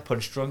was on at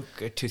Punch Drunk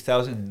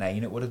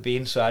 2009 it would have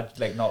been. So I'd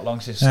like not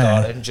long since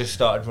started and just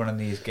started running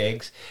these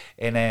gigs.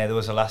 And there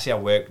was a lassie I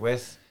worked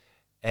with.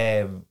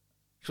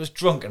 She was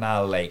drunk and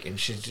all like, and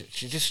she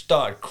just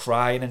started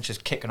crying and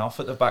just kicking off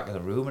at the back of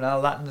the room and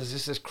all that. And there's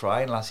just this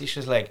crying lassie.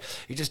 She's like,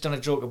 "You just done a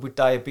joke about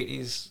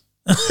diabetes."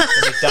 And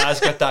my dad's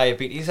got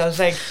diabetes. I was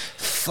like,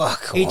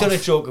 fuck he off. done a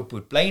joke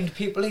about blind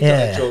people. He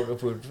done a joke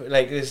about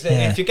like this.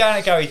 If you're going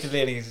to Gary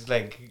Delaney's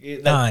like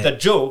the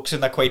jokes,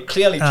 and they're quite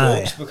clearly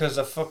jokes because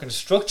they're fucking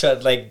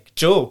structured like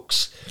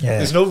jokes.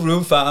 There's no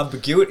room for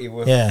ambiguity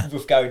with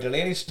Gary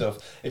Delaney's stuff.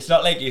 It's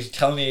not like he's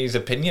telling you his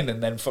opinion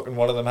and then fucking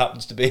one of them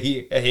happens to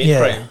be a hate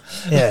crime.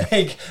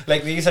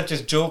 like these are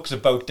just jokes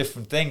about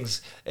different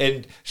things.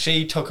 And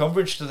she took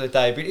umbrage to the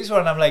diabetes one,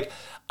 and I'm like,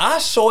 I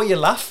saw you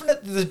laughing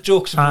at the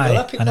jokes about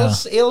other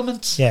people's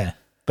ailments. Yeah,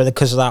 but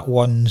because that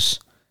one's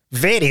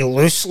very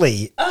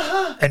loosely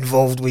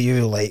involved with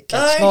you, like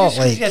it's not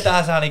like your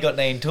dad's only got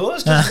 9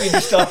 toes. Doesn't mean you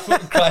start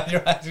fucking crying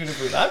your eyes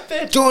about that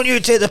bitch. Don't you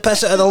take the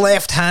piss out of the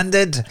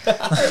left-handed?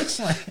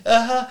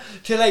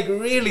 To like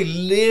really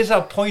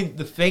laser point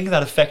the thing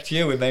that affects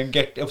you and then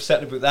get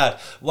upset about that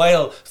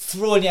while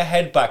throwing your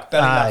head back,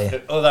 belly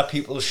laughing at other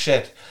people's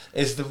shit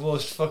is the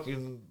most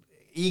fucking.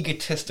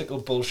 egotistical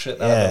bullshit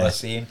that I've ever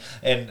seen,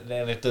 and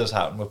then it does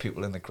happen with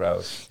people in the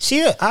crowd.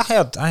 See, I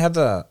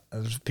had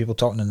people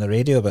talking on the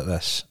radio about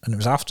this, and it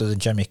was after the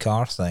Jimmy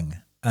Carr thing,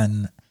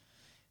 and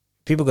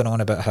people going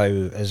on about how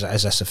is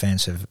this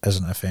offensive,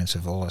 isn't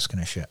offensive, all this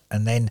kind of shit,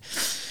 and then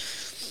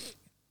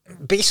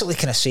basically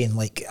kind of saying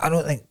like, I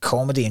don't think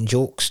comedy and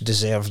jokes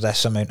deserve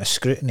this amount of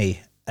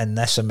scrutiny and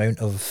this amount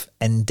of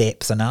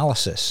in-depth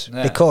analysis,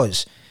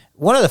 because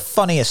one of the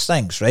funniest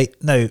things, right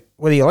now,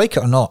 whether you like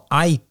it or not,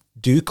 I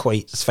do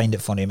quite find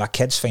it funny. My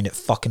kids find it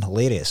fucking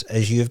hilarious,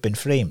 as you've been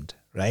framed,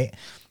 right?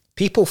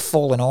 People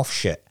falling off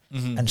shit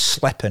and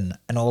slipping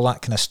and all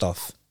that kind of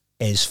stuff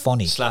is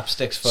funny.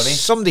 Slapstick's funny.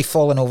 Somebody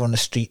falling over on the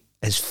street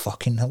is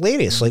fucking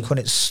hilarious. Like when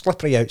it's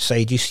slippery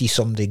outside, you see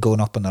somebody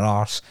going up on their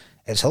arse.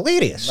 It's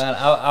hilarious. Man,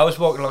 I was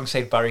walking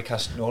alongside Barry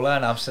Castanola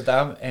in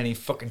Amsterdam, and he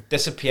fucking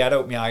disappeared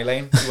out my eye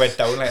line. He went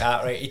down like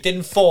that, right? He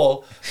didn't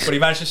fall, but he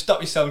managed to stop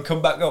himself and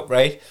come back up,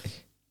 right?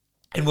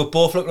 And we're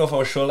both looking over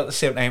our shoulder at the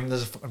same time, and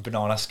there's a fucking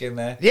banana skin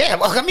there. Yeah,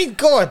 well, I mean,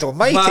 God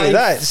almighty,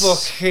 My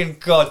fucking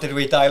God, did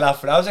we die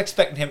laughing. I was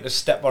expecting him to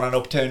step on an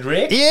upturned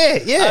rake.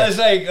 Yeah. I was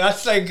like,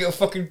 that's like a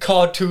fucking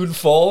cartoon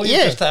fall you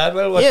just had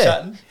while we're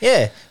chatting.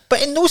 Yeah,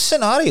 but in those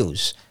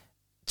scenarios,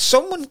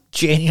 someone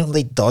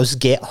genuinely does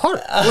get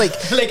hurt.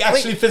 Like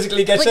actually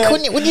physically gets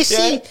hurt. When you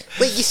see,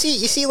 like, you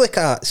see like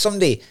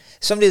somebody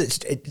that's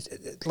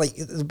like,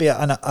 there'll be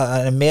an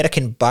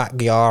American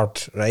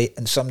backyard, right,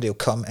 and somebody will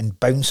come and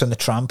bounce on the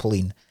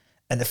trampoline,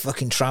 and the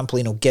fucking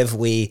trampoline will give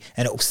way,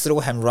 and it'll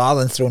throw him, rather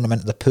than throwing him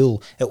into the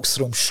pool, it'll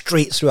throw him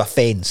straight through a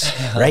fence,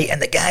 right,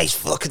 and the guy's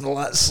fucking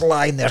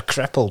lying there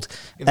crippled.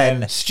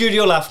 And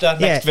studio laughter,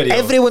 next video.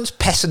 Everyone's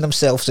pissing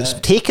themselves that's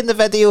taking the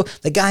video.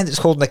 The guy that's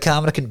holding the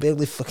camera can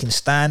barely fucking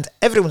stand.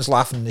 Everyone's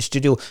laughing in the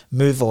studio.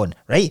 Move on,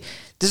 right?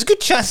 There's a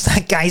good chance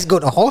that guy's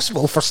going to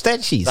hospital for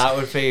stitches. That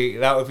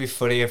would be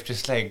funny if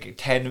just like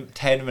 10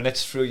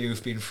 minutes through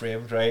you've been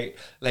framed, right?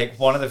 Like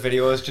one of the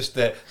videos, just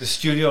the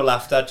studio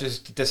laughter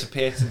just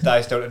dissipates and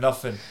dies down to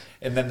nothing,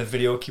 and then the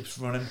video keeps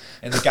running,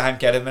 and the guy can't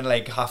get him, and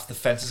like half the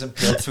fence is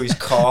impaled through his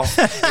calf,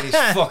 and he's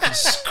fucking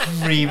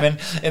screaming,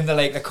 and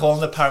they're calling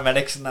the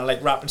paramedics, and they're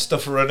like wrapping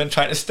stuff around and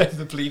trying to stem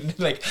the bleeding,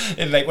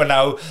 and we're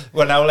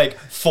now like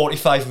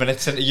 45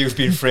 minutes into you've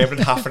been framed,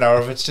 and half an hour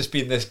of it's just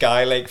been this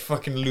guy like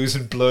fucking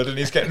losing blood, and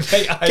he's getting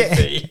like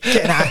IV,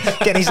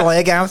 getting his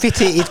leg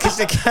amputated because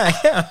the guy.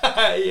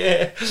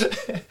 Yeah.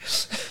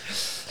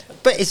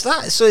 But is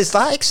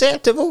that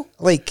acceptable?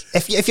 Like,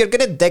 if you're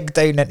going to dig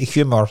down into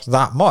humour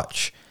that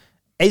much,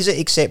 is it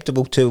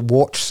acceptable to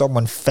watch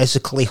someone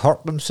physically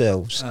hurt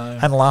themselves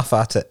and laugh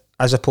at it,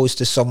 as opposed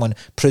to someone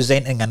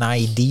presenting an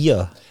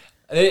idea?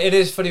 It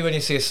is funny when you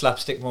see a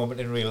slapstick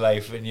moment in real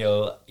life, and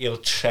you'll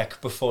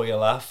check before you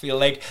laugh. You'll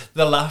like,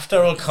 the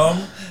laughter will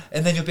come,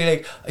 and then you'll be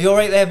like, "Are you all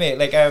right there, mate?"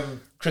 Like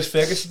Chris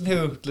Ferguson,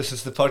 who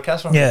listens to the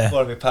podcast, one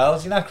of my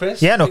pals. You know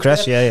Chris? Yeah, I know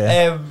Chris.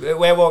 Yeah.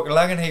 We're walking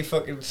along, and he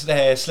fucking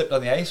slipped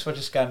on the ice. We're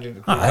just standing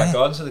back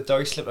on, so the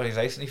dog slipped on his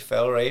ice, and he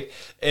fell, right.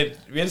 The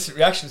instant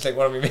reaction is like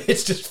one of my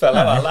mates just fell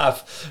out. I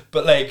laugh,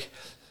 but like,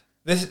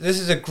 This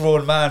is a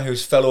grown man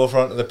who's fell over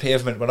onto the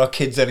pavement. We're not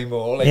kids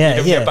anymore. Like, you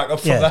don't get back up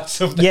from that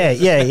someday.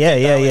 Yeah. And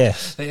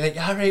you're like,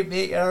 all right,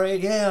 mate, all right,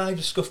 yeah, I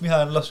just scuffed my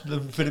hand, lost a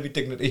bit of my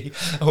dignity.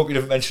 I hope you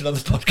didn't mention on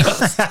the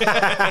podcast.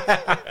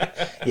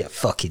 Yeah,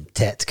 fucking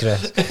tit,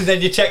 Chris. And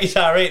then you check his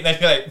heart rate, and then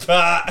you're like,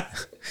 bah.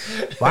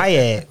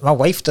 My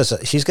wife does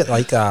it. She's got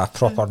like a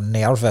proper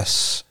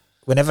nervous,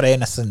 whenever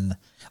anything,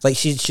 like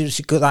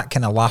she's got that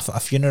kind of laugh at a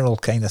funeral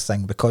kind of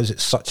thing, because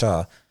it's such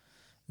a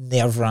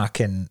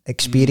nerve-wracking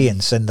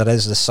experience, and there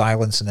is the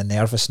silence and the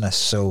nervousness,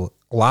 so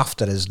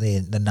laughter is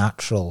the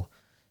natural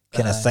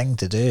kind of thing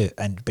to do.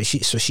 But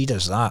she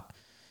does that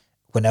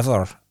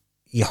whenever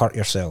you hurt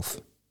yourself,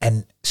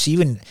 and see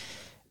when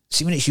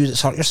it's you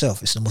that's hurt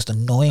yourself, it's the most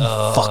annoying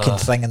fucking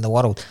thing in the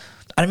world.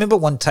 I remember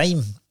one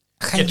time,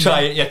 you're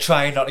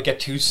trying not to get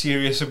too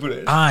serious about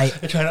it.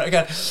 You're trying not to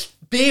get,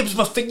 babes,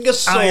 my finger's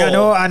sore.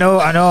 I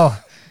know.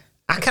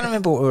 I can't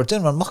remember what we were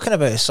doing. We were mucking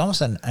about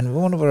something, and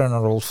we were in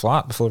our old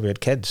flat before we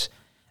had kids,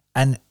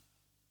 and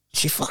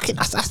she fucking,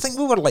 I think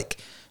we were like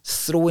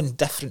throwing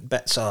different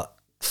bits of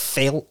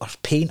felt or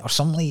paint or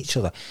something at each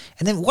other,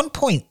 and then at one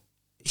point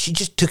she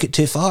just took it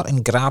too far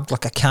and grabbed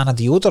like a can of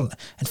deodorant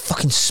and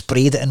fucking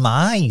sprayed it in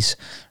my eyes,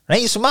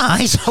 right? So my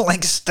eyes are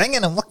like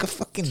stinging. I'm like a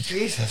fucking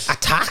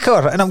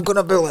attacker, and I'm going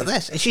about like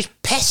this, and she's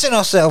pissing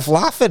herself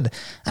laughing, and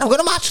I'm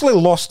going, I'm actually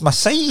lost my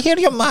sight here,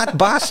 you mad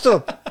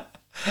bastard.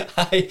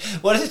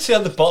 What does it say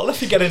on the bottle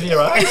if you get in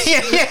your eyes?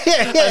 Yeah.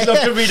 I'm not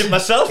going to read it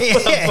myself,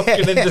 but I'm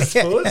fucking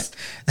indisposed.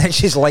 Then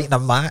she's lighting a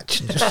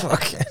match and just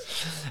fucking...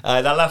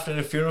 That laughter at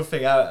a funeral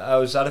thing, I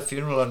was at a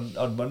funeral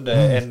on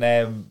Monday, and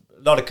a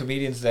lot of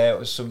comedians there. It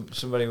was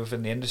somebody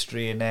within the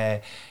industry, and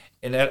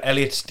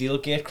Elliot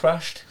Steelgate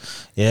crashed.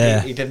 Yeah.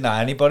 He didn't know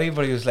anybody,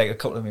 but he was like, a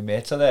couple of my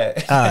mates are there.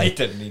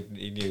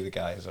 He knew the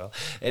guy as well.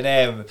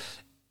 And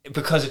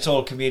because it's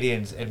all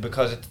comedians, and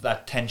because it's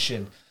that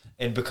tension,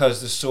 and because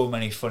there's so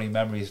many funny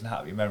memories and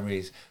happy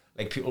memories,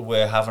 like people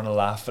were having a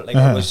laugh, but like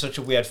it was such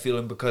a weird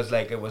feeling because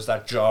like it was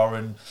that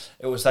jarring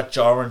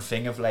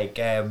thing of like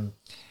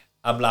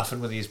I'm laughing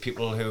with these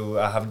people who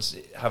I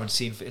haven't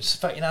seen. It's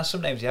fact, you know,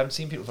 sometimes you haven't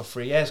seen people for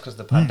 3 years because of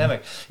the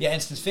pandemic. Yeah,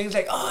 instant things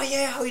like, oh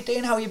yeah, how you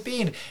doing? How you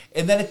been?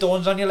 And then it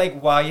dawns on you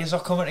like, why is all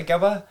coming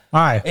together?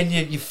 Aye. And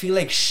you feel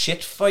like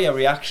shit for your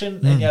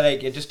reaction, and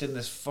you're just in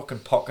this fucking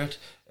pocket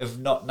of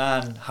not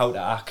knowing how to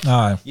act.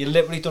 Aye. You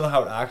literally don't know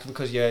how to act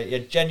because you're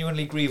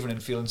genuinely grieving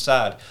and feeling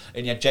sad,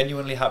 and you're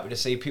genuinely happy to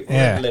see people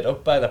like, lit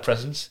up by their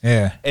presence.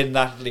 Yeah. And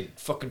that like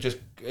fucking just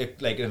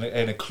like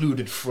an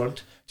occluded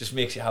front just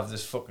makes you have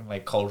this fucking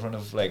like cauldron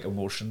of like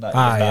emotion that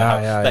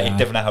you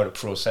never know how to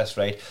process,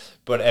 right?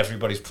 But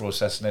everybody's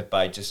processing it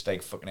by just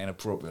like fucking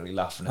inappropriately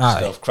laughing and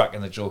stuff,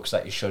 cracking the jokes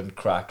that you shouldn't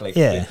crack, like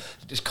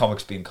just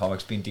comics being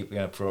deeply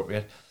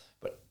inappropriate.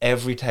 But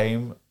every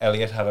time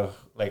Elliot had a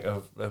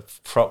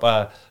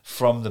proper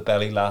from the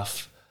belly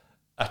laugh,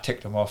 I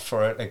ticked him off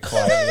for it, like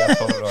quietly. I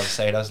put it on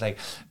side. I was like,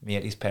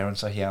 mate, his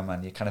parents are here,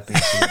 man. You can't be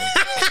seeing it.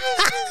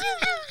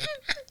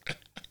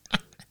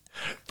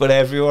 But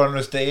everyone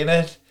was doing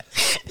it.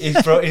 His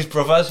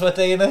brothers were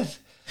doing it.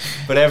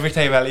 But every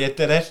time Elliot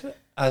did it,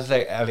 I was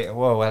like, Elliot,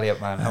 whoa,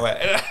 Elliot, man.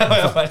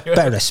 Bit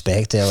of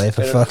respect, Elliot,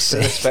 for fuck's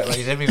sake. Respect, like,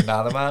 he didn't even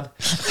know the man.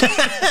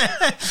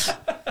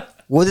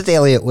 What did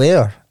Elliot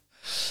wear?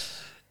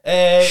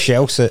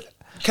 Shell suit.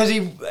 Because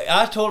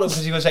I told him,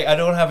 because he was like, I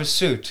don't have a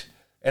suit.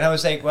 And I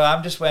was like, well,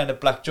 I'm just wearing a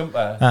black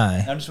jumper.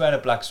 Aye. I'm just wearing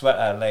a black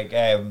sweater. Like,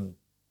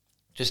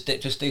 just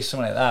do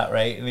something like that,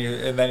 right?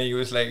 And then he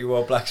was like, you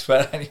wore a black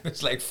sweater. And he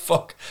was like,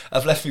 fuck,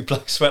 I've left my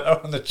black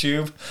sweater on the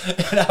tube.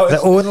 And I was,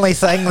 the only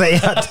thing that he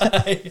had.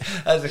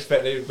 I was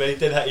expecting, but he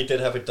did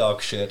have a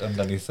dark shirt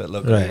underneath it,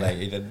 looking like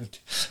he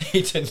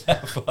didn't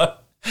have one.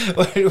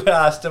 When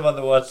I asked him on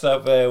the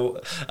WhatsApp,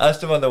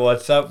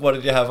 what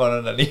did you have on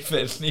underneath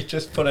it? And he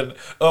just put an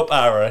up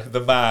arrow, the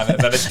man, and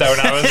then a down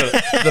arrow,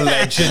 the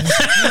legend.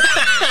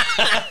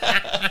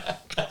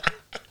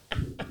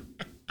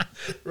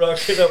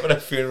 Rocking up at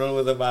a funeral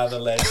with a man, the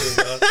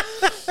legend on.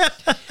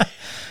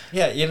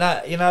 Yeah, you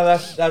know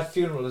that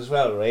funeral as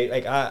well, right?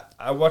 Like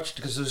I watched,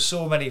 because there's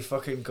so many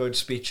fucking good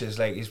speeches.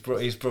 Like his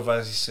brother,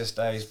 his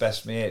sister, his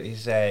best mate,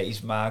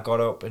 his ma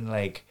got up and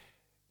like.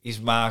 His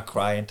ma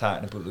crying,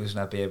 talking about losing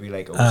her baby,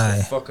 like it was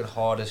the fucking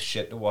hardest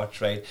shit to watch,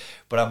 right?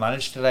 But I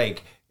managed to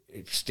like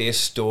stay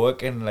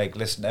stoic and like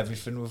listen to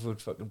everything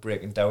without fucking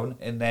breaking down.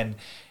 And then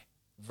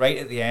right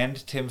at the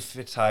end, Tim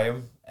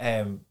Fitzhigham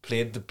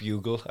played the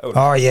bugle out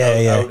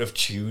of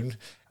tune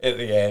at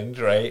the end,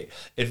 right?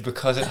 And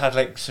because it had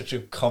like such a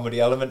comedy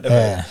element of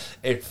it,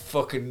 it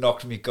fucking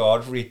knocked me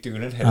God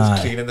redoing it, hit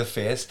us clean in the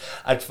face.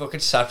 I'd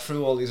fucking sat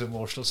through all these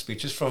emotional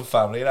speeches from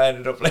family and I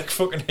ended up like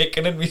fucking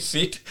hicking in my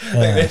seat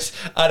like this.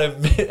 I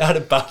had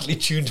a badly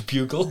tuned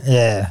bugle.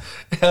 Yeah.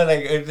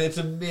 Like it's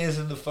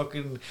amazing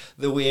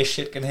the way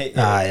shit can hit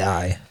you.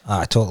 Aye,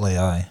 totally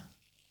aye.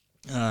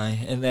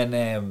 And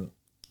then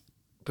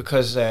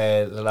because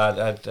the lad,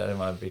 I don't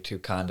want to be too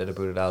candid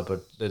about it all,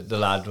 but the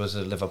lad was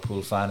a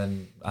Liverpool fan,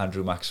 and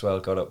Andrew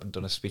Maxwell got up and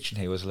done a speech, and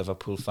he was a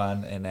Liverpool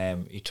fan,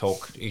 and he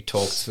talked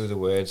through the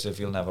words of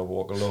 "You'll Never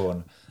Walk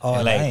Alone,"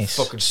 and like nice.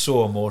 Fucking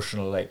so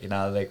emotional, like, you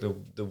know, like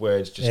the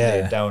words just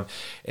laid down,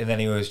 and then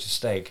he was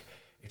just like,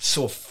 it's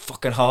so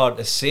fucking hard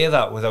to say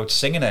that without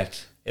singing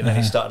it, and then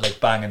he started like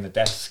banging the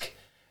desk.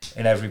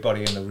 And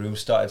everybody in the room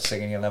started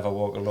singing "You'll Never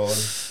Walk Alone,"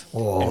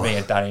 and me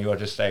and Danny were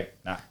just like,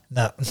 nah.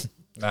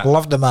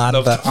 Love the man,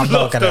 but I'm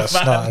not gonna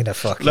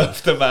fucking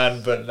love the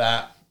man, but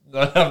nah.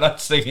 I'm not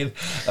singing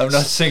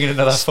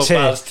another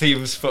football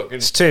team's fucking.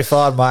 It's too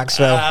far,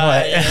 Maxwell.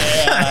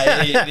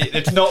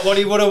 It's not what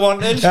he would have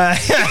wanted.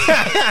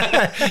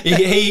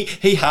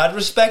 he had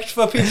respect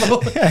for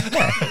people.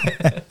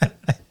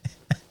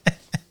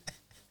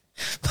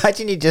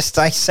 Imagine you just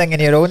start singing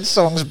your own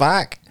songs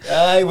back.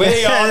 Aye,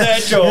 we are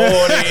the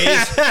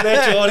Geordies,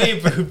 the Geordie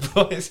Boot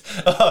Boys.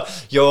 Oh,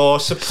 your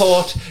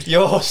support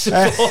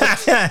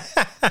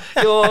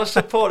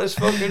is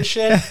fucking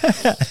shit.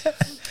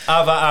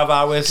 I've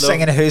always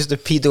singing "Who's the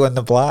Pedo in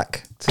the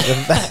Black" to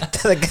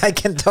the guy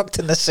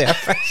conducting the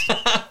service.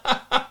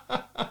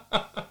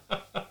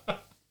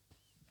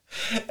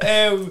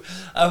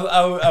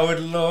 I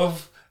would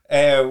love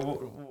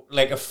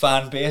like a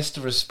fan base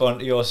to respond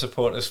to "Your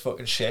support is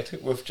fucking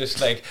shit" with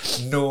just like,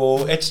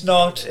 no, it's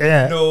not.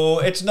 Yeah. No,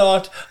 it's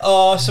not.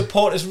 Oh,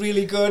 support is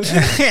really good.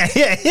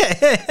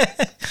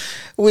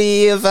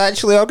 We have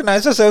actually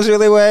organised ourselves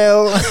really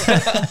well.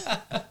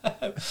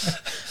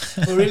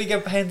 We really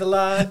get behind the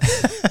lad.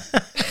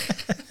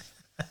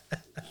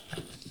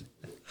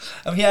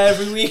 I'm here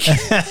every week.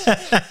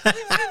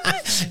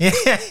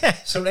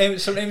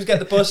 Sometimes get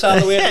the bus all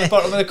the way to the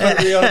bottom of the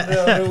country on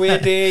a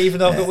weird day, even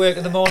though I've got work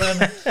in the morning,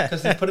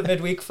 because they put it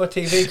midweek for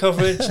TV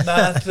coverage and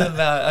that.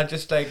 And I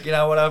just like, you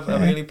know what, I've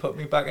really put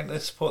me back into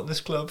supporting this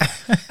club.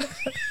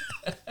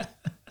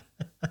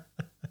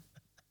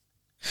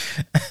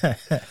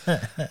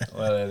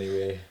 Well,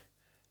 anyway,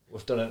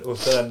 we've done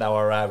an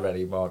hour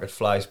already, Mark. It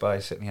flies by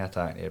sitting here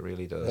talking to you. It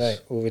really does.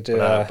 Right, well, we do.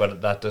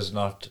 But that does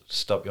not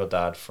stop your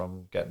dad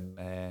from getting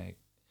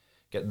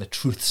getting the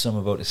truths I'm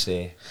about to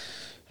say.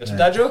 Got some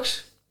dad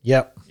jokes?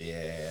 Yep.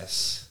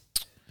 Yes.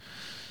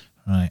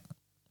 Right.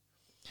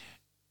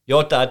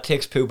 Your dad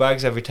takes poo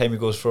bags every time he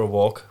goes for a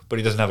walk, but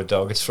he doesn't have a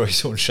dog. It's for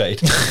his own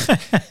shite.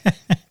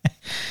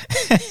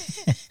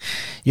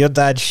 Your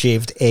dad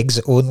shaved eggs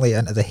only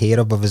into the hair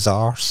above his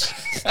arse.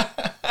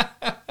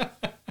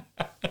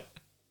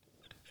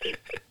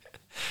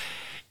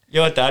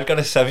 Your dad got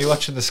a semi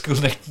watching the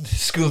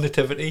school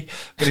nativity,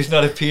 but he's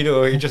not a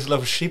pedo. He just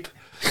loves sheep.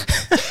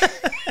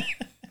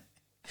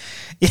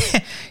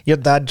 Your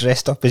dad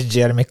dressed up as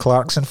Jeremy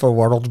Clarkson for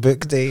World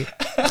Book Day.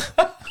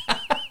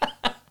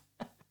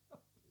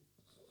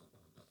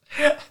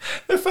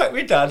 The fact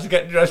my dad's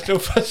getting dressed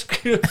up for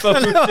school for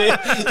Book Day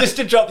just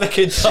to drop the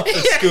kids off at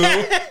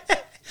school.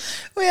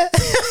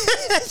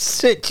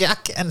 Suit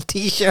jacket and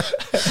t-shirt,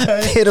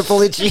 pair of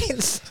bullet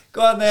jeans.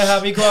 Go on there,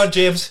 Hammy. Go on,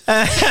 James.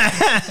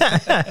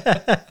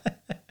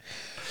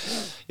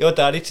 Your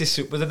dad eats his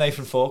soup with a knife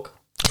and fork.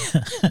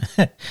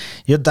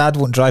 Your dad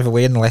won't drive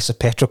away unless the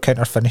petrol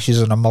counter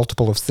finishes on a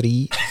multiple of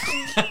 3.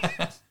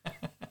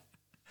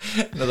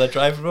 Another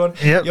driver one.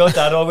 Yep. Your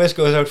dad always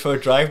goes out for a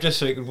drive just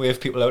so he can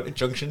wave people out at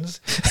junctions.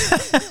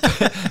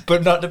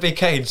 But not to be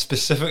kind,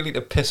 specifically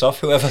to piss off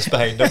whoever's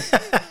behind him.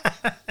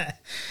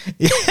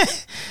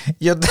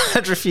 Your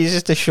dad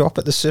refuses to shop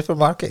at the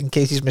supermarket in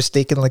case he's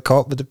mistakenly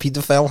caught with the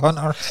paedophile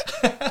hunter.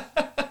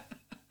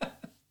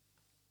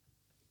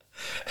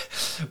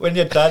 When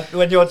your dad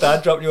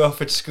dropped you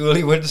off at school,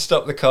 he wouldn't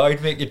stop the car,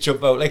 he'd make you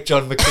jump out like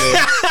John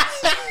McClane.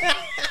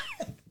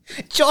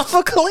 John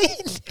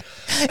McClane?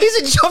 He's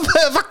a jump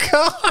out of a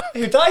car.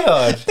 You Die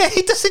Hard.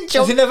 He doesn't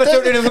jump. Has he never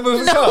jumped in a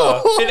moving No.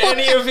 car? In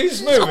any of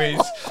his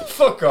movies?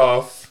 Fuck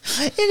off.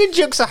 He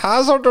jumps a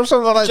hazard or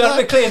something like John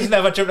that. McClane's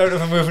never jumped out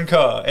of a moving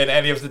car in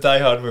any of the Die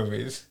Hard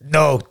movies.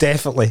 No,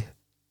 definitely.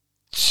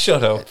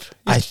 Shut up.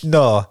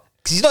 No,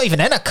 because he's not even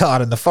in a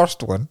car in the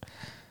first one,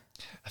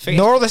 I think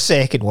nor the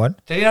second one.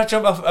 did he not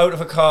jump out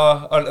of a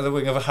car onto the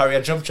wing of a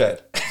Harrier jump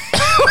jet?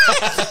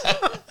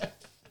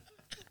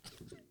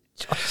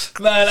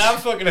 Man, I'm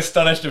fucking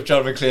astonished if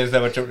John McClane's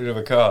never jumped into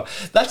a car.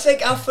 That's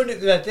like, I found it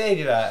the other day,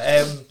 you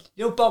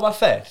know Boba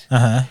Fett?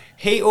 Uh-huh.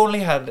 He only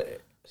had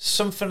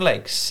something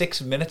like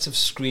 6 minutes of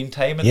screen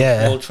time in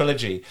Yeah. the whole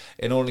trilogy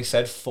and only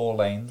said 4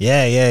 lines.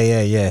 Yeah.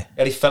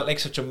 And he felt like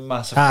such a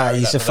massive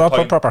He's a character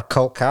to the proper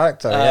cult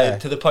character. Yeah.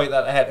 to the point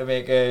that I had to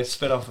make a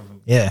spin-off of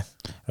him. Yeah.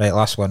 Right,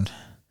 last one.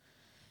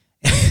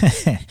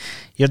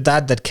 Your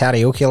dad did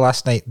karaoke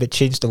last night, but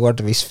changed the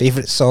word of his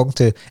favourite song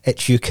to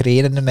 "It's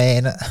Ukraine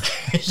Man."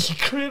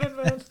 Ukrainian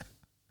man.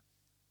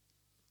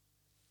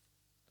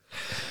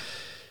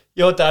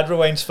 Your dad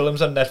rewinds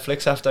films on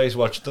Netflix after he's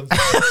watched them.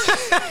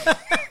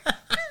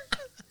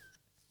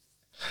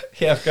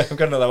 Yeah, I've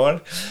got another one.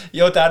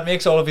 Your dad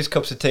makes all of his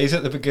cups of teas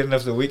at the beginning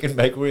of the week and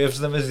microwaves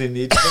them as he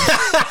needs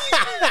them.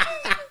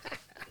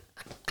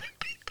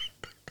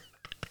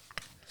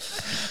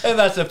 And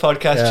that's the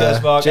podcast. Yeah,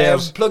 Cheers, Mark.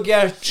 cheers. Plug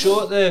your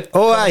show at the...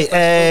 Oh, right.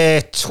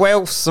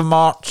 12th of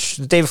March,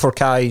 the day before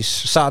Kai's,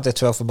 Saturday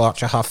 12th of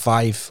March, a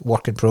 5:30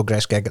 work in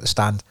progress gig at the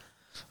Stand.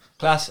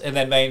 Class, and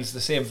then mine's the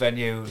same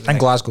venue. In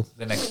Glasgow.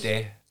 The next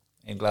day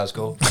in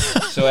Glasgow.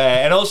 So,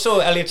 and also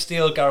Elliot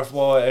Steele, Gareth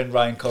Moore and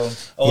Ryan Cullen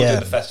all Yeah. doing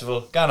the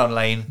festival. Go on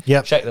online,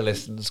 Yep. check the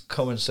listings,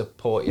 come and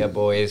support your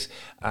boys.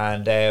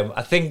 And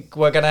I think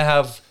we're going to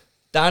have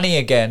Danny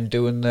again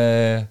doing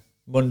the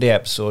Monday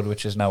episode,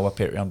 which is now a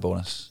Patreon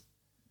bonus.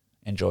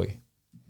 Enjoy.